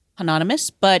Anonymous.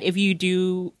 But if you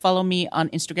do follow me on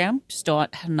Instagram, still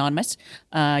at Anonymous,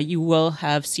 you will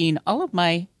have seen all of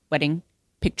my wedding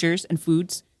pictures and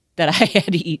foods that I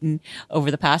had eaten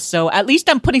over the past. So at least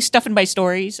I'm putting stuff in my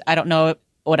stories. I don't know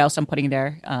what else I'm putting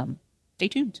there. Stay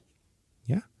tuned.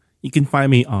 Yeah. You can find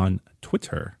me on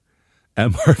Twitter at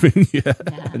Marvin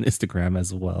and Instagram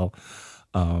as well.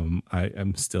 You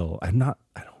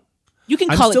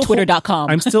can I'm call still it twitter.com.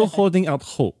 I'm still holding out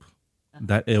hope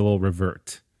that it will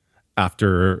revert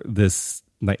after this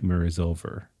nightmare is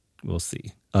over. We'll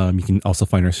see. You can also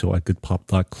find our show at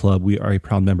goodpop.club. We are a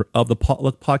proud member of the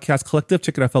Potluck Podcast Collective.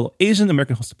 Check out our fellow Asian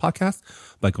American hosted podcast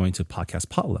by going to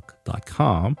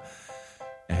podcastpotluck.com.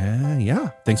 And yeah,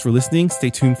 thanks for listening. Stay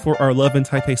tuned for our Love in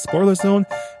Taipei spoiler zone,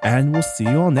 and we'll see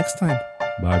you all next time.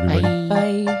 Bye,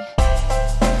 everybody. Bye.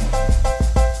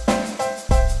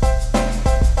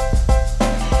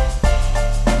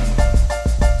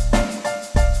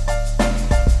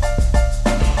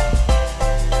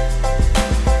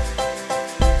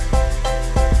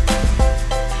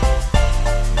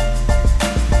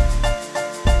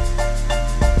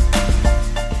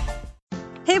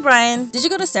 Hey Brian, did you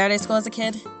go to Saturday school as a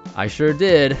kid? I sure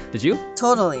did. Did you?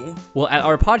 Totally. Well, at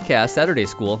our podcast, Saturday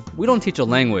School, we don't teach a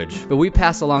language, but we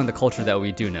pass along the culture that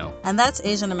we do know. And that's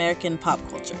Asian American pop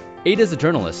culture. Ada's a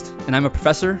journalist, and I'm a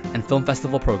professor and film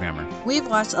festival programmer. We've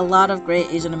watched a lot of great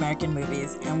Asian American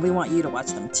movies, and we want you to watch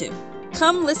them too.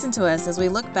 Come listen to us as we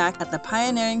look back at the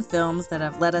pioneering films that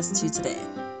have led us to today.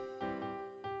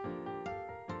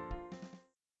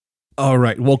 All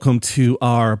right, welcome to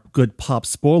our Good Pop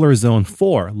spoiler zone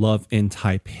for Love in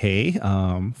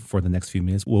Taipei. For the next few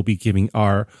minutes, we'll be giving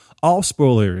our all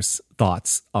spoilers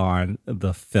thoughts on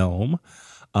the film.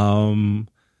 I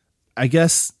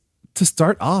guess to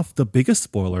start off, the biggest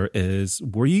spoiler is,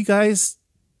 were you guys...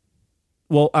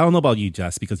 Well, I don't know about you,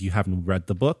 Jess, because you haven't read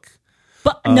the book.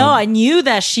 But no, I knew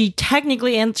that she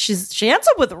technically she ends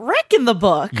up with Rick in the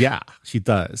book. Yeah, she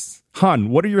does. Han,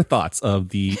 what are your thoughts of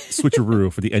the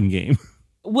switcheroo for the end game?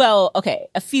 Well, okay,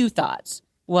 a few thoughts.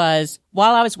 Was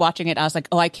while I was watching it, I was like,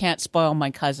 oh, I can't spoil my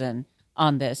cousin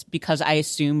on this because I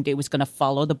assumed it was going to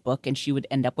follow the book and she would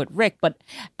end up with Rick. But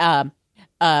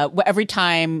every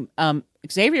time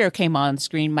Xavier came on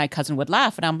screen, my cousin would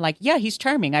laugh, and I'm like, "Yeah, he's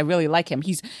charming. I really like him."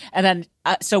 And then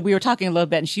so we were talking a little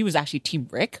bit, and she was actually Team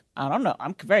Rick. I don't know.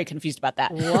 I'm very confused about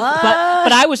that. What?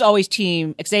 But I was always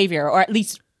Team Xavier, or at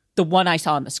least the one I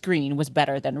saw on the screen was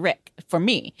better than Rick for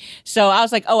me. So I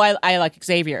was like, "Oh, I like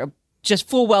Xavier." Just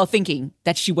full well thinking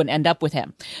that she wouldn't end up with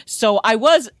him. So I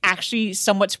was actually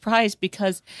somewhat surprised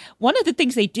because one of the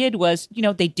things they did was,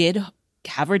 they did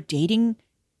have her dating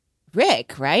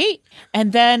Rick, right?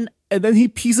 And then he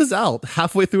pieces out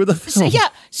halfway through the film. Yeah,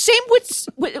 same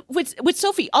with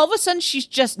Sophie. All of a sudden, she's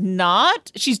just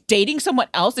not. She's dating someone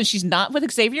else, and she's not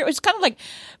with Xavier. It's kind of like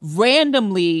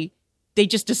randomly they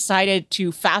just decided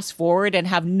to fast forward and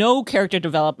have no character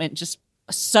development. Just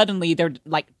suddenly they're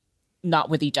like not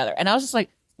with each other, and I was just like,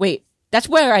 wait, that's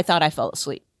where I thought I fell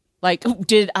asleep. Like,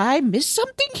 did I miss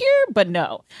something here? But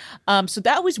no. So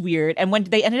that was weird. And when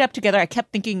they ended up together, I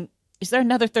kept thinking, is there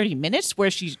another 30 minutes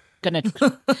where she's gonna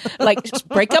like just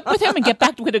break up with him and get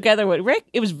back together with Rick?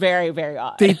 It was very, very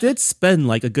odd. They did spend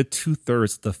like a good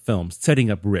 2/3 of the film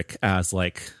setting up Rick as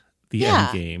like the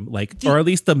end game, or at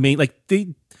least the main.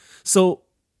 So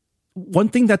one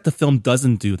thing that the film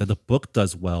doesn't do that the book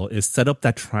does well is set up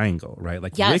that triangle, right?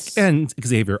 Like Rick and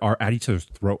Xavier are at each other's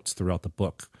throats throughout the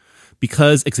book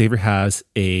because Xavier has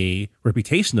a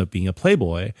reputation of being a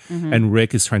playboy, and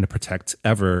Rick is trying to protect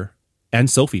Ever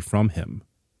and Sophie from him.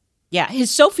 Yeah,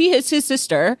 Sophie is his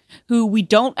sister, who we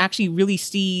don't actually really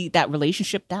see that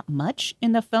relationship that much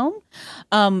in the film.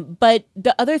 But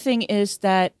the other thing is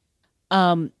that,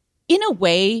 in a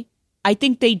way, I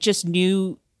think they just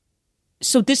knew.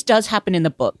 So this does happen in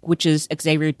the book, which is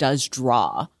Xavier does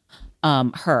draw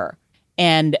her.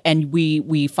 And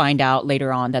we find out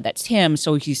later on that that's him,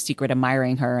 so he's secret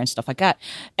admiring her and stuff like that.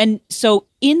 And so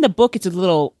in the book, it's a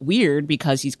little weird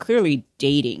because he's clearly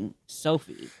dating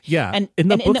Sophie. Yeah, and in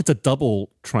the book, it's a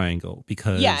double triangle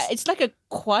because it's like a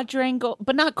quadrangle,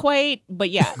 but not quite.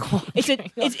 But yeah, it's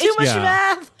too much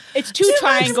math. It's two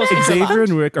triangles. Xavier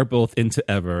and Rick are both into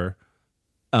Ever.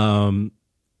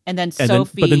 And then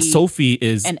Sophie, but then Sophie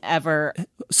is and Ever.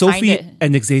 Sophie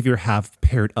and Xavier have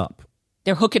paired up.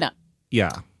 They're hooking up.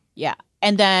 Yeah. Yeah.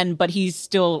 And then, but he's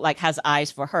still like has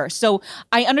eyes for her. So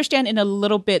I understand in a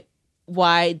little bit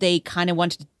why they kind of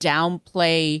wanted to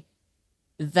downplay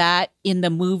that in the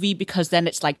movie, because then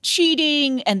it's like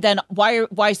cheating. And then why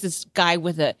is this guy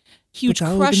with a huge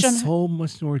crush on her? So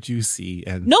much more juicy.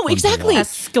 And no, exactly.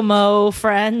 Eskimo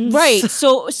friends. Right.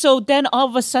 So then all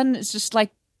of a sudden it's just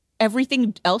like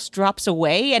everything else drops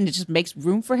away and it just makes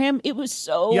room for him. It was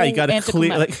so you got to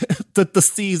clear like the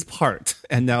seas part,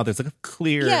 and now there's like a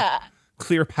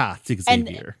clear path to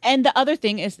Xavier. And the other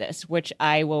thing is this, which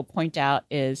I will point out,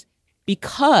 is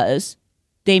because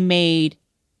they made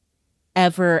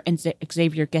Ever and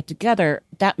Xavier get together,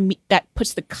 that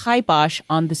puts the kibosh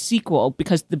on the sequel,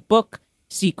 because the book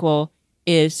sequel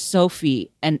is Sophie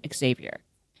and Xavier,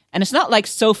 and it's not like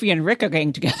Sophie and Rick are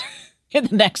getting together in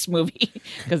the next movie,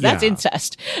 because that's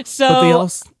incest. So, but they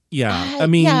also, I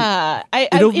mean,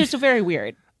 it's very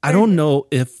weird. I don't know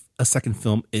if a second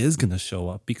film is going to show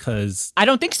up, because I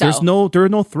don't think so. There are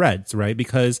no threads, right?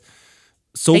 Because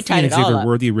Sophie and Xavier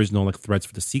were the original like threads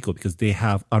for the sequel, because they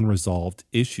have unresolved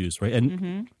issues, right?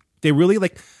 And they really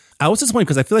I was disappointed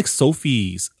because I feel like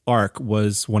Sophie's arc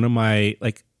was one of my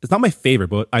it's not my favorite,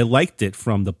 but I liked it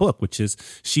from the book, which is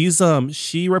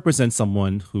she represents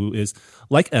someone who is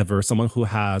like Ever, someone who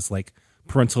has like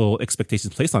parental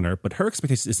expectations placed on her, but her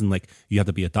expectation isn't like you have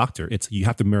to be a doctor. It's you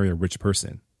have to marry a rich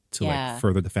person to like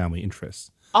further the family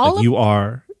interests.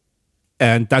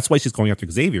 And that's why she's going after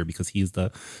Xavier, because he's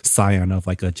the scion of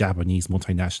like a Japanese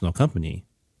multinational company.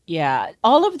 Yeah,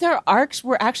 all of their arcs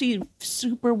were actually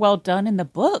super well done in the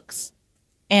books,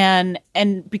 and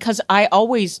because I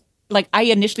always. I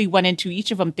initially went into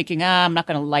each of them thinking, I'm not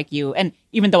going to like you. And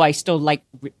even though I still like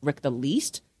Rick the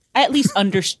least, I at least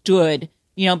understood,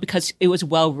 because it was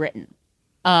well written.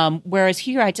 Whereas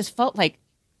here, I just felt like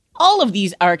all of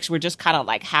these arcs were just kind of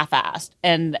like half-assed.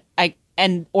 And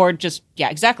And or just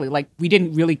exactly, like we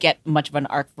didn't really get much of an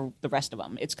arc for the rest of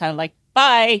them. It's kind of like,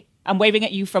 bye, I'm waving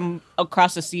at you from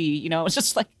across the sea. You know, it's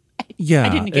just like I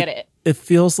didn't get it. It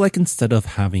feels like instead of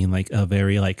having like a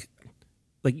very like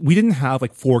we didn't have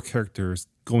like 4 characters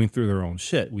going through their own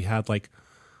shit. We had like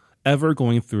Ever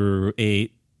going through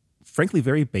a frankly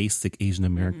very basic Asian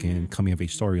American coming of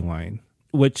age storyline,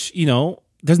 which, you know,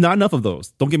 there's not enough of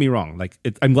those. Don't get me wrong. Like,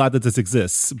 I'm glad that this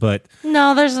exists, but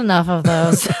No, there's enough of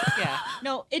those.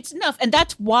 No, it's enough. And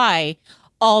that's why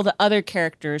all the other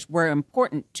characters were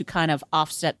important to kind of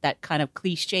offset that kind of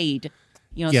cliched,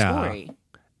 story.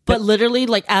 But literally,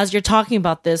 like, as you're talking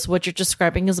about this, what you're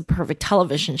describing is a perfect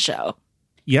television show.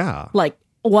 Yeah. Like,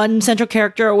 one central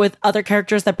character with other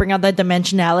characters that bring out that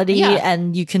dimensionality,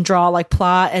 and you can draw like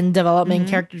plot and development,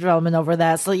 character development over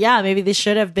that. So yeah, maybe this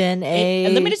should have been a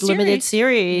limited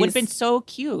series. Would have been so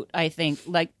cute, I think.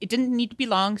 Like, it didn't need to be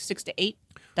long, 6 to 8.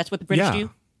 That's what the British do.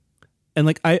 And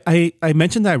like I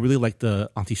mentioned that I really like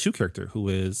the Auntie Shu character, who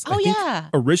is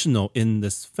original in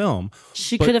this film.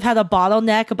 She could have had a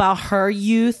bottleneck about her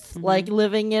youth, like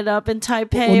living it up in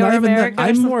Taipei or America.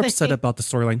 I'm more upset about the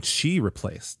storyline she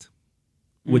replaced,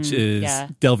 which is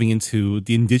delving into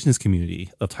the indigenous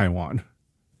community of Taiwan.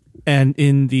 And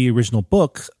in the original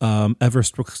book, Ever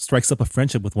strikes up a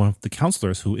friendship with one of the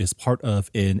counselors who is part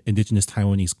of an indigenous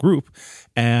Taiwanese group.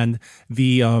 And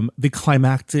the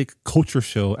climactic culture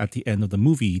show at the end of the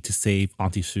movie to save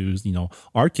Auntie Shu's,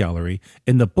 art gallery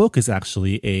in the book is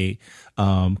actually a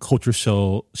culture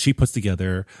show she puts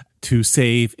together to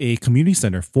save a community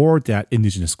center for that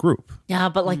indigenous group. Yeah,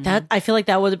 but like that, I feel like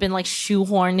that would have been like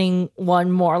shoehorning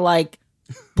one more like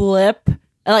blip.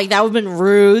 Like that would have been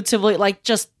rude to like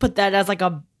just put that as like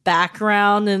a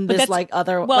background in this like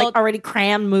other like already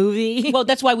crammed movie. Well,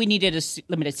 that's why we needed a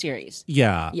limited series.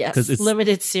 Yeah, yes, because it's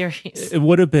limited series. It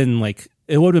would have been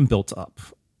built up.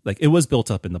 Like it was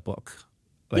built up in the book.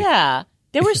 Like, yeah,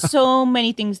 there were so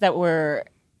many things that were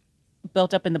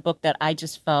built up in the book that I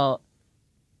just felt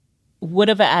would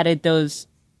have added those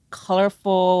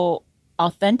colorful,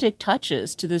 authentic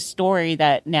touches to the story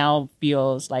that now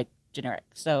feels like generic.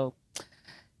 So.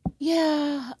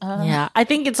 Yeah. I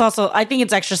think it's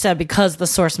extra sad because the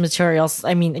source materials,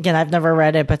 I mean, again, I've never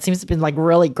read it, but it seems to have been like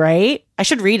really great. I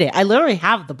should read it. I literally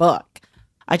have the book.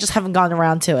 I just haven't gotten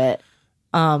around to it.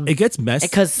 It gets messy.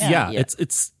 Because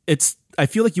it's I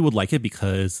feel like you would like it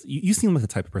because you seem like the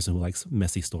type of person who likes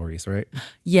messy stories, right?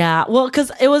 Yeah. Well,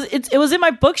 because it was in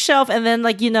my bookshelf, and then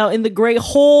like, in the great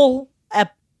whole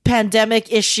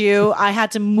pandemic issue, I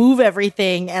had to move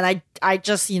everything, and I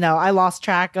just I lost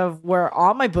track of where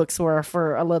all my books were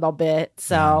for a little bit.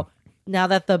 So now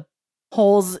that the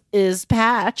holes is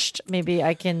patched, maybe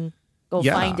I can go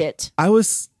find it. I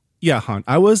was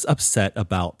upset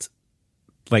about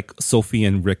like Sophie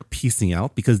and Rick piecing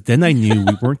out, because then I knew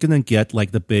we weren't gonna get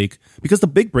like the big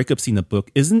breakup scene in the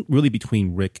book isn't really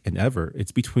between Rick and Ever,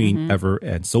 it's between Ever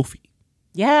and Sophie.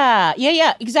 Yeah,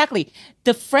 exactly.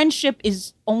 The friendship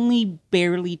is only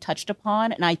barely touched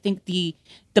upon, and I think the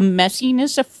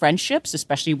messiness of friendships,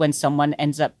 especially when someone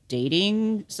ends up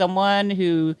dating someone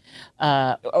who,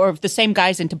 or if the same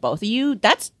guy's into both of you,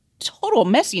 that's total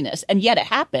messiness, and yet it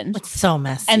happened. It's so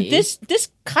messy. And this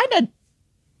kind of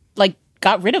like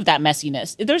got rid of that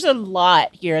messiness. There's a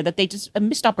lot here that they just a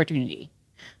missed opportunity.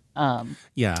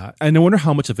 Yeah, and I wonder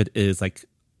how much of it is like,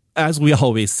 as we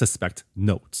always suspect,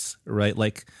 notes, right?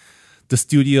 Like the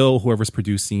studio, whoever's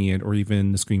producing it, or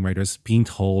even the screenwriters being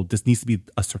told this needs to be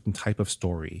a certain type of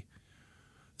story.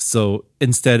 So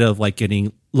instead of like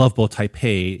getting Love Boat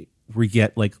Taipei, we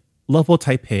get like Love Boat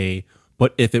Taipei,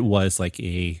 but if it was like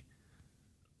a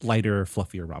lighter,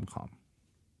 fluffier rom-com.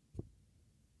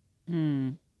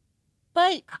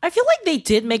 But I feel like they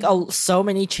did make so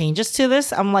many changes to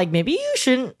this. I'm like, maybe you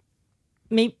shouldn't.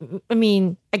 I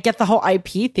mean, I get the whole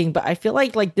IP thing, but I feel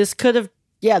like this could have,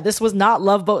 this was not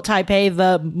Love Boat Taipei,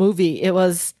 the movie. It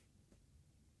was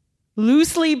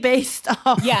loosely based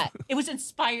off. Yeah, it was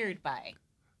inspired by.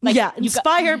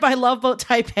 Inspired by Love Boat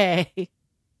Taipei.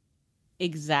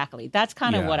 Exactly. That's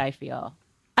kind of what I feel.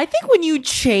 I think when you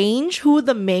change who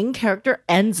the main character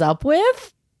ends up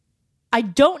with, I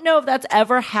don't know if that's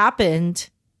ever happened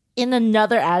in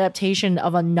another adaptation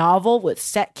of a novel with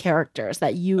set characters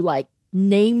that you like.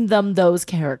 Name them those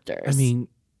characters. I mean,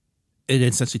 it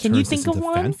essentially turns this into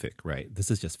fanfic, right?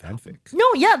 This is just fanfic. No,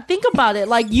 think about it.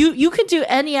 Like you can do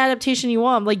any adaptation you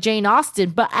want, like Jane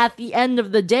Austen, but at the end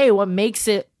of the day, what makes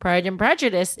it Pride and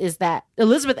Prejudice is that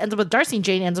Elizabeth ends up with Darcy and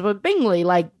Jane ends up with Bingley.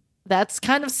 Like that's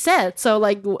kind of set. So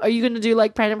like, are you going to do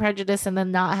like Pride and Prejudice and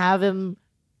then not have him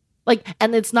like?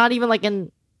 And it's not even like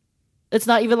it's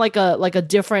not even like a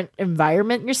different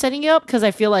environment you're setting up, because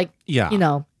I feel like Yeah. you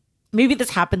know, maybe this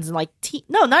happens in like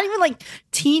not even like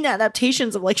teen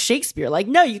adaptations of like Shakespeare. Like,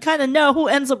 no, you kind of know who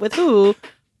ends up with who.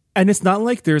 And it's not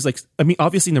like there's like, I mean,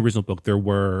 obviously in the original book there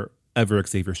were Ever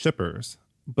Xavier shippers,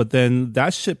 but then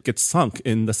that ship gets sunk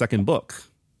in the second book,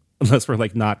 unless we're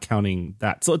like not counting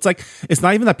that. So it's like, it's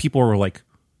not even that people were like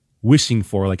wishing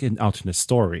for like an alternate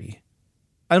story.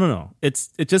 I don't know.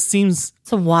 It just seems,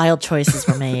 Some wild choices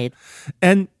were made.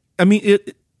 and I mean,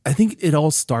 I think it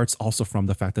all starts also from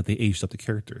the fact that they aged up the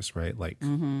characters, right? Like,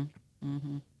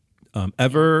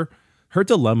 Ever, her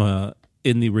dilemma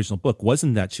in the original book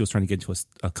wasn't that she was trying to get into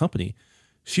a company.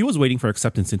 She was waiting for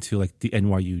acceptance into like the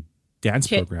NYU dance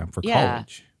program for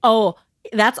college. Oh,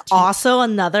 that's also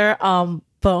another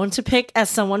bone to pick as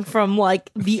someone from like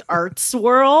the arts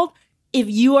world. If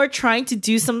you are trying to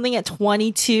do something at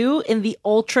 22 in the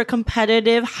ultra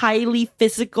competitive, highly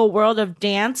physical world of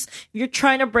dance, if you're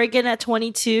trying to break in at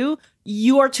 22,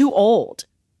 you are too old.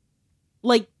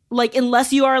 Like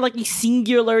unless you are like a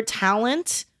singular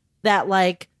talent that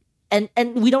like, and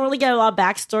we don't really get a lot of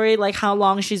backstory, like how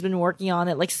long she's been working on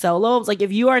it, like solo. It's like,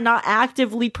 if you are not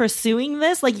actively pursuing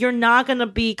this, like you're not going to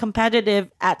be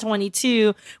competitive at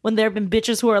 22 when there have been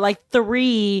bitches who are like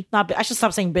 3, I should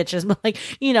stop saying bitches, but like,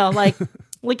 you know, like,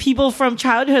 like people from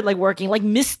childhood, like working, like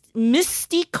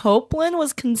Misty Copeland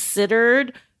was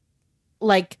considered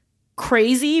like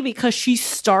crazy because she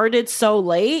started so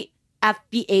late at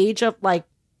the age of like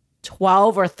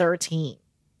 12 or 13.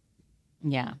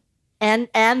 Yeah. And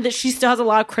that she still has a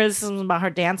lot of criticism about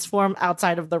her dance form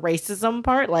outside of the racism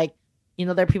part. Like, you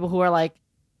know, there are people who are like,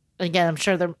 again, I'm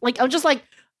sure they're like, I'm just like,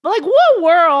 what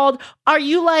world are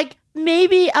you like,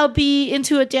 maybe I'll be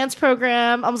into a dance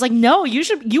program. I was like, no, you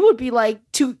would be like,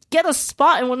 to get a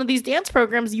spot in one of these dance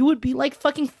programs, you would be like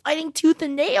fucking fighting tooth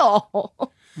and nail.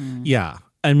 Yeah.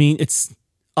 I mean, it's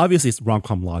obviously it's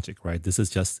rom-com logic, right? This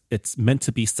is just, it's meant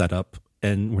to be set up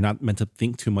and we're not meant to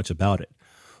think too much about it.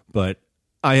 But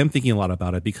I am thinking a lot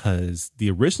about it because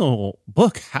the original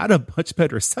book had a much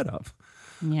better setup.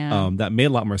 Yeah. That made a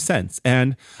lot more sense.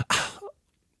 And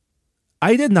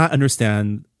I did not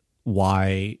understand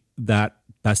why that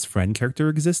best friend character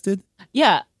existed.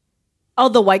 Yeah. Oh,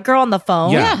 the white girl on the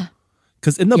phone? Yeah.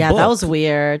 Because in the book, that was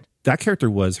weird. that character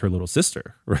was her little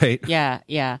sister, right? Yeah.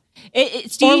 Yeah. Or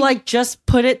Steve, like just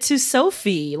put it to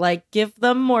Sophie, like give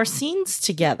them more scenes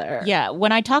together. yeah.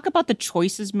 When I talk about the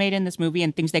choices made in this movie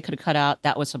and things they could have cut out,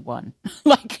 that was one.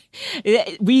 Like,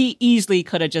 we easily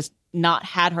could have just not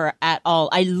had her at all.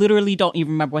 I literally don't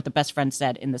even remember what the best friend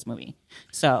said in this movie.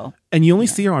 So, And you only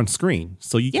see her on screen.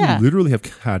 So you can literally have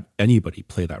had anybody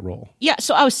play that role. yeah.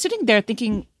 So I was sitting there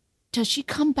thinking, does she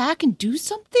come back and do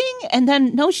something? And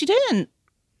then, no, she didn't.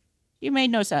 It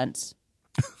made no sense.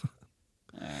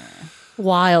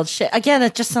 Wild shit. Again,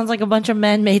 it just sounds like a bunch of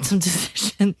men made some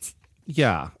decisions.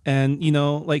 Yeah. And, you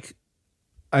know, like,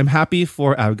 I'm happy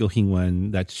for Abigail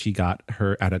Hingwen that she got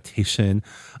her adaptation.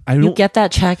 You get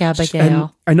that check, Abigail. And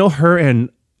I know her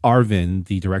and Arvin,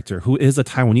 the director, who is a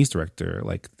Taiwanese director,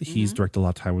 like he's directed a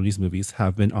lot of Taiwanese movies,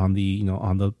 have been on the, you know,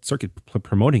 on the circuit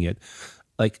promoting it.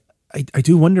 Like, I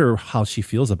do wonder how she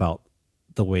feels about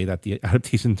the way that the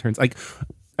adaptation turns. Like,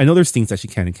 I know there's things that she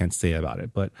can and can't say about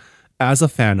it, but as a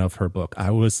fan of her book,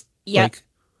 I was like,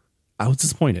 I was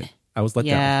disappointed. I was let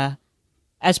down.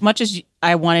 As much as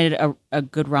I wanted a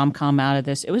good rom-com out of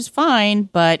this, it was fine,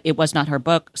 but it was not her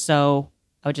book. So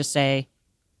I would just say,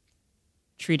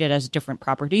 treat it as different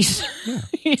properties.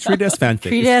 Yeah. Treat it as fanfic.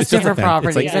 Treat it as different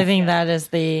properties. I think that is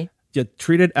the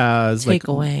treat it as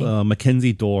takeaway. Like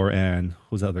Mackenzie Dorr and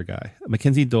who's the other guy?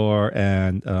 Mackenzie Dorr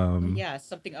and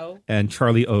something O and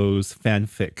Charlie O's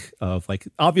fanfic of like,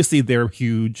 obviously they're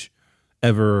huge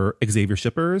Ever Xavier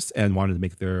shippers and wanted to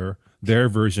make their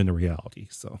version a reality.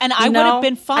 So, and I would have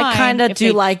been fine. I kind of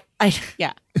do like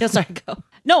yeah. Sorry, go.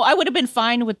 No, I would have been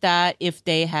fine with that if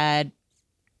they had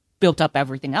built up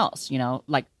everything else, you know,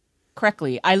 like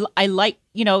correctly. I like,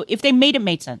 you know, if they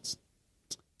made sense.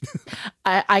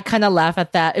 I kind of laugh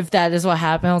at that if that is what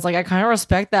happened. I was like, I kind of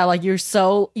respect that. Like, you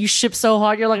ship so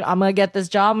hard. You're like, I'm gonna get this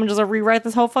job. I'm just gonna rewrite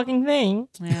this whole fucking thing.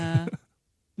 Yeah.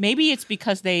 Maybe it's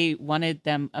because they wanted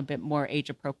them a bit more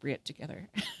age appropriate together.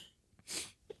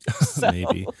 So.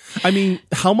 Maybe. I mean,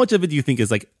 how much of it do you think is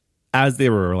like, as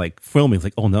they were like filming, it's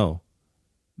like, oh no,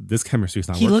 this chemistry is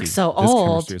not working. He looks so this old.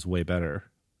 chemistry is way better.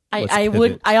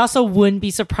 I also wouldn't be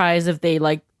surprised if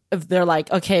they're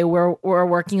like, okay, we're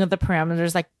working with the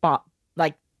parameters like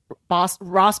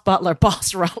Ross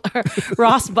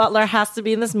Butler has to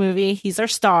be in this movie. He's our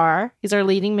star. He's our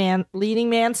leading man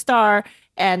star.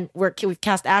 And we've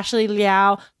cast Ashley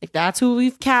Liao. Like, that's who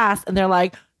we've cast. And they're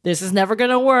like, this is never going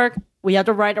to work. We had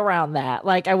to write around that.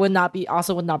 Like, I would not be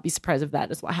surprised if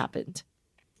that is what happened.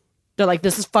 They're like,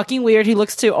 this is fucking weird. He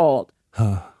looks too old.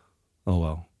 Oh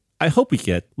well. I hope we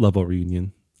get Love Boat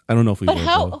reunion. I don't know if we But will.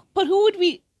 how? Though. But who would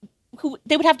we? Who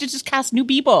they would have to just cast new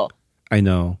people. I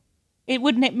know. It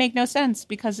wouldn't make no sense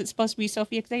because it's supposed to be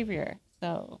Sophie Xavier.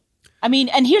 So, I mean,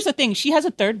 and here's the thing: she has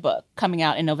a third book coming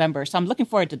out in November, so I'm looking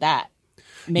forward to that.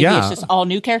 Maybe it's just all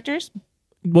new characters.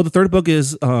 Well, the third book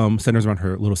is centers around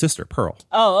her little sister, Pearl.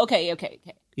 Oh, okay.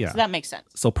 Yeah. So that makes sense.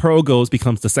 So Pearl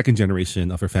becomes the second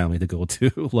generation of her family to go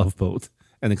to Love Boat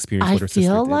and experience what her sister did.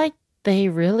 I feel like they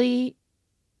really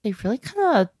kind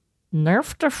of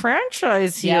nerfed the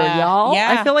franchise here, y'all.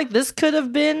 Yeah. I feel like this could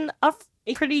have been a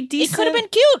pretty decent. It could have been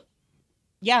cute.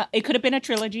 Yeah, it could have been a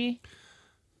trilogy.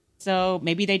 So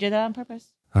maybe they did that on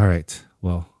purpose. All right.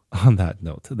 Well, on that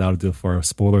note, that'll do it for our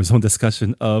spoiler zone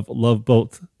discussion of Love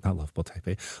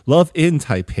in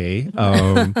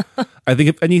Taipei. I think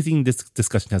if anything this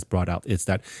discussion has brought out is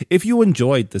that if you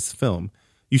enjoyed this film,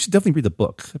 you should definitely read the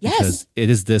book because it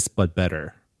is this but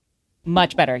better.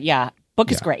 Much better. Yeah.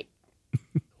 Book is great.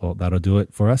 Well, that'll do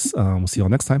it for us. We'll see you all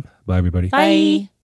next time. Bye, everybody. Bye.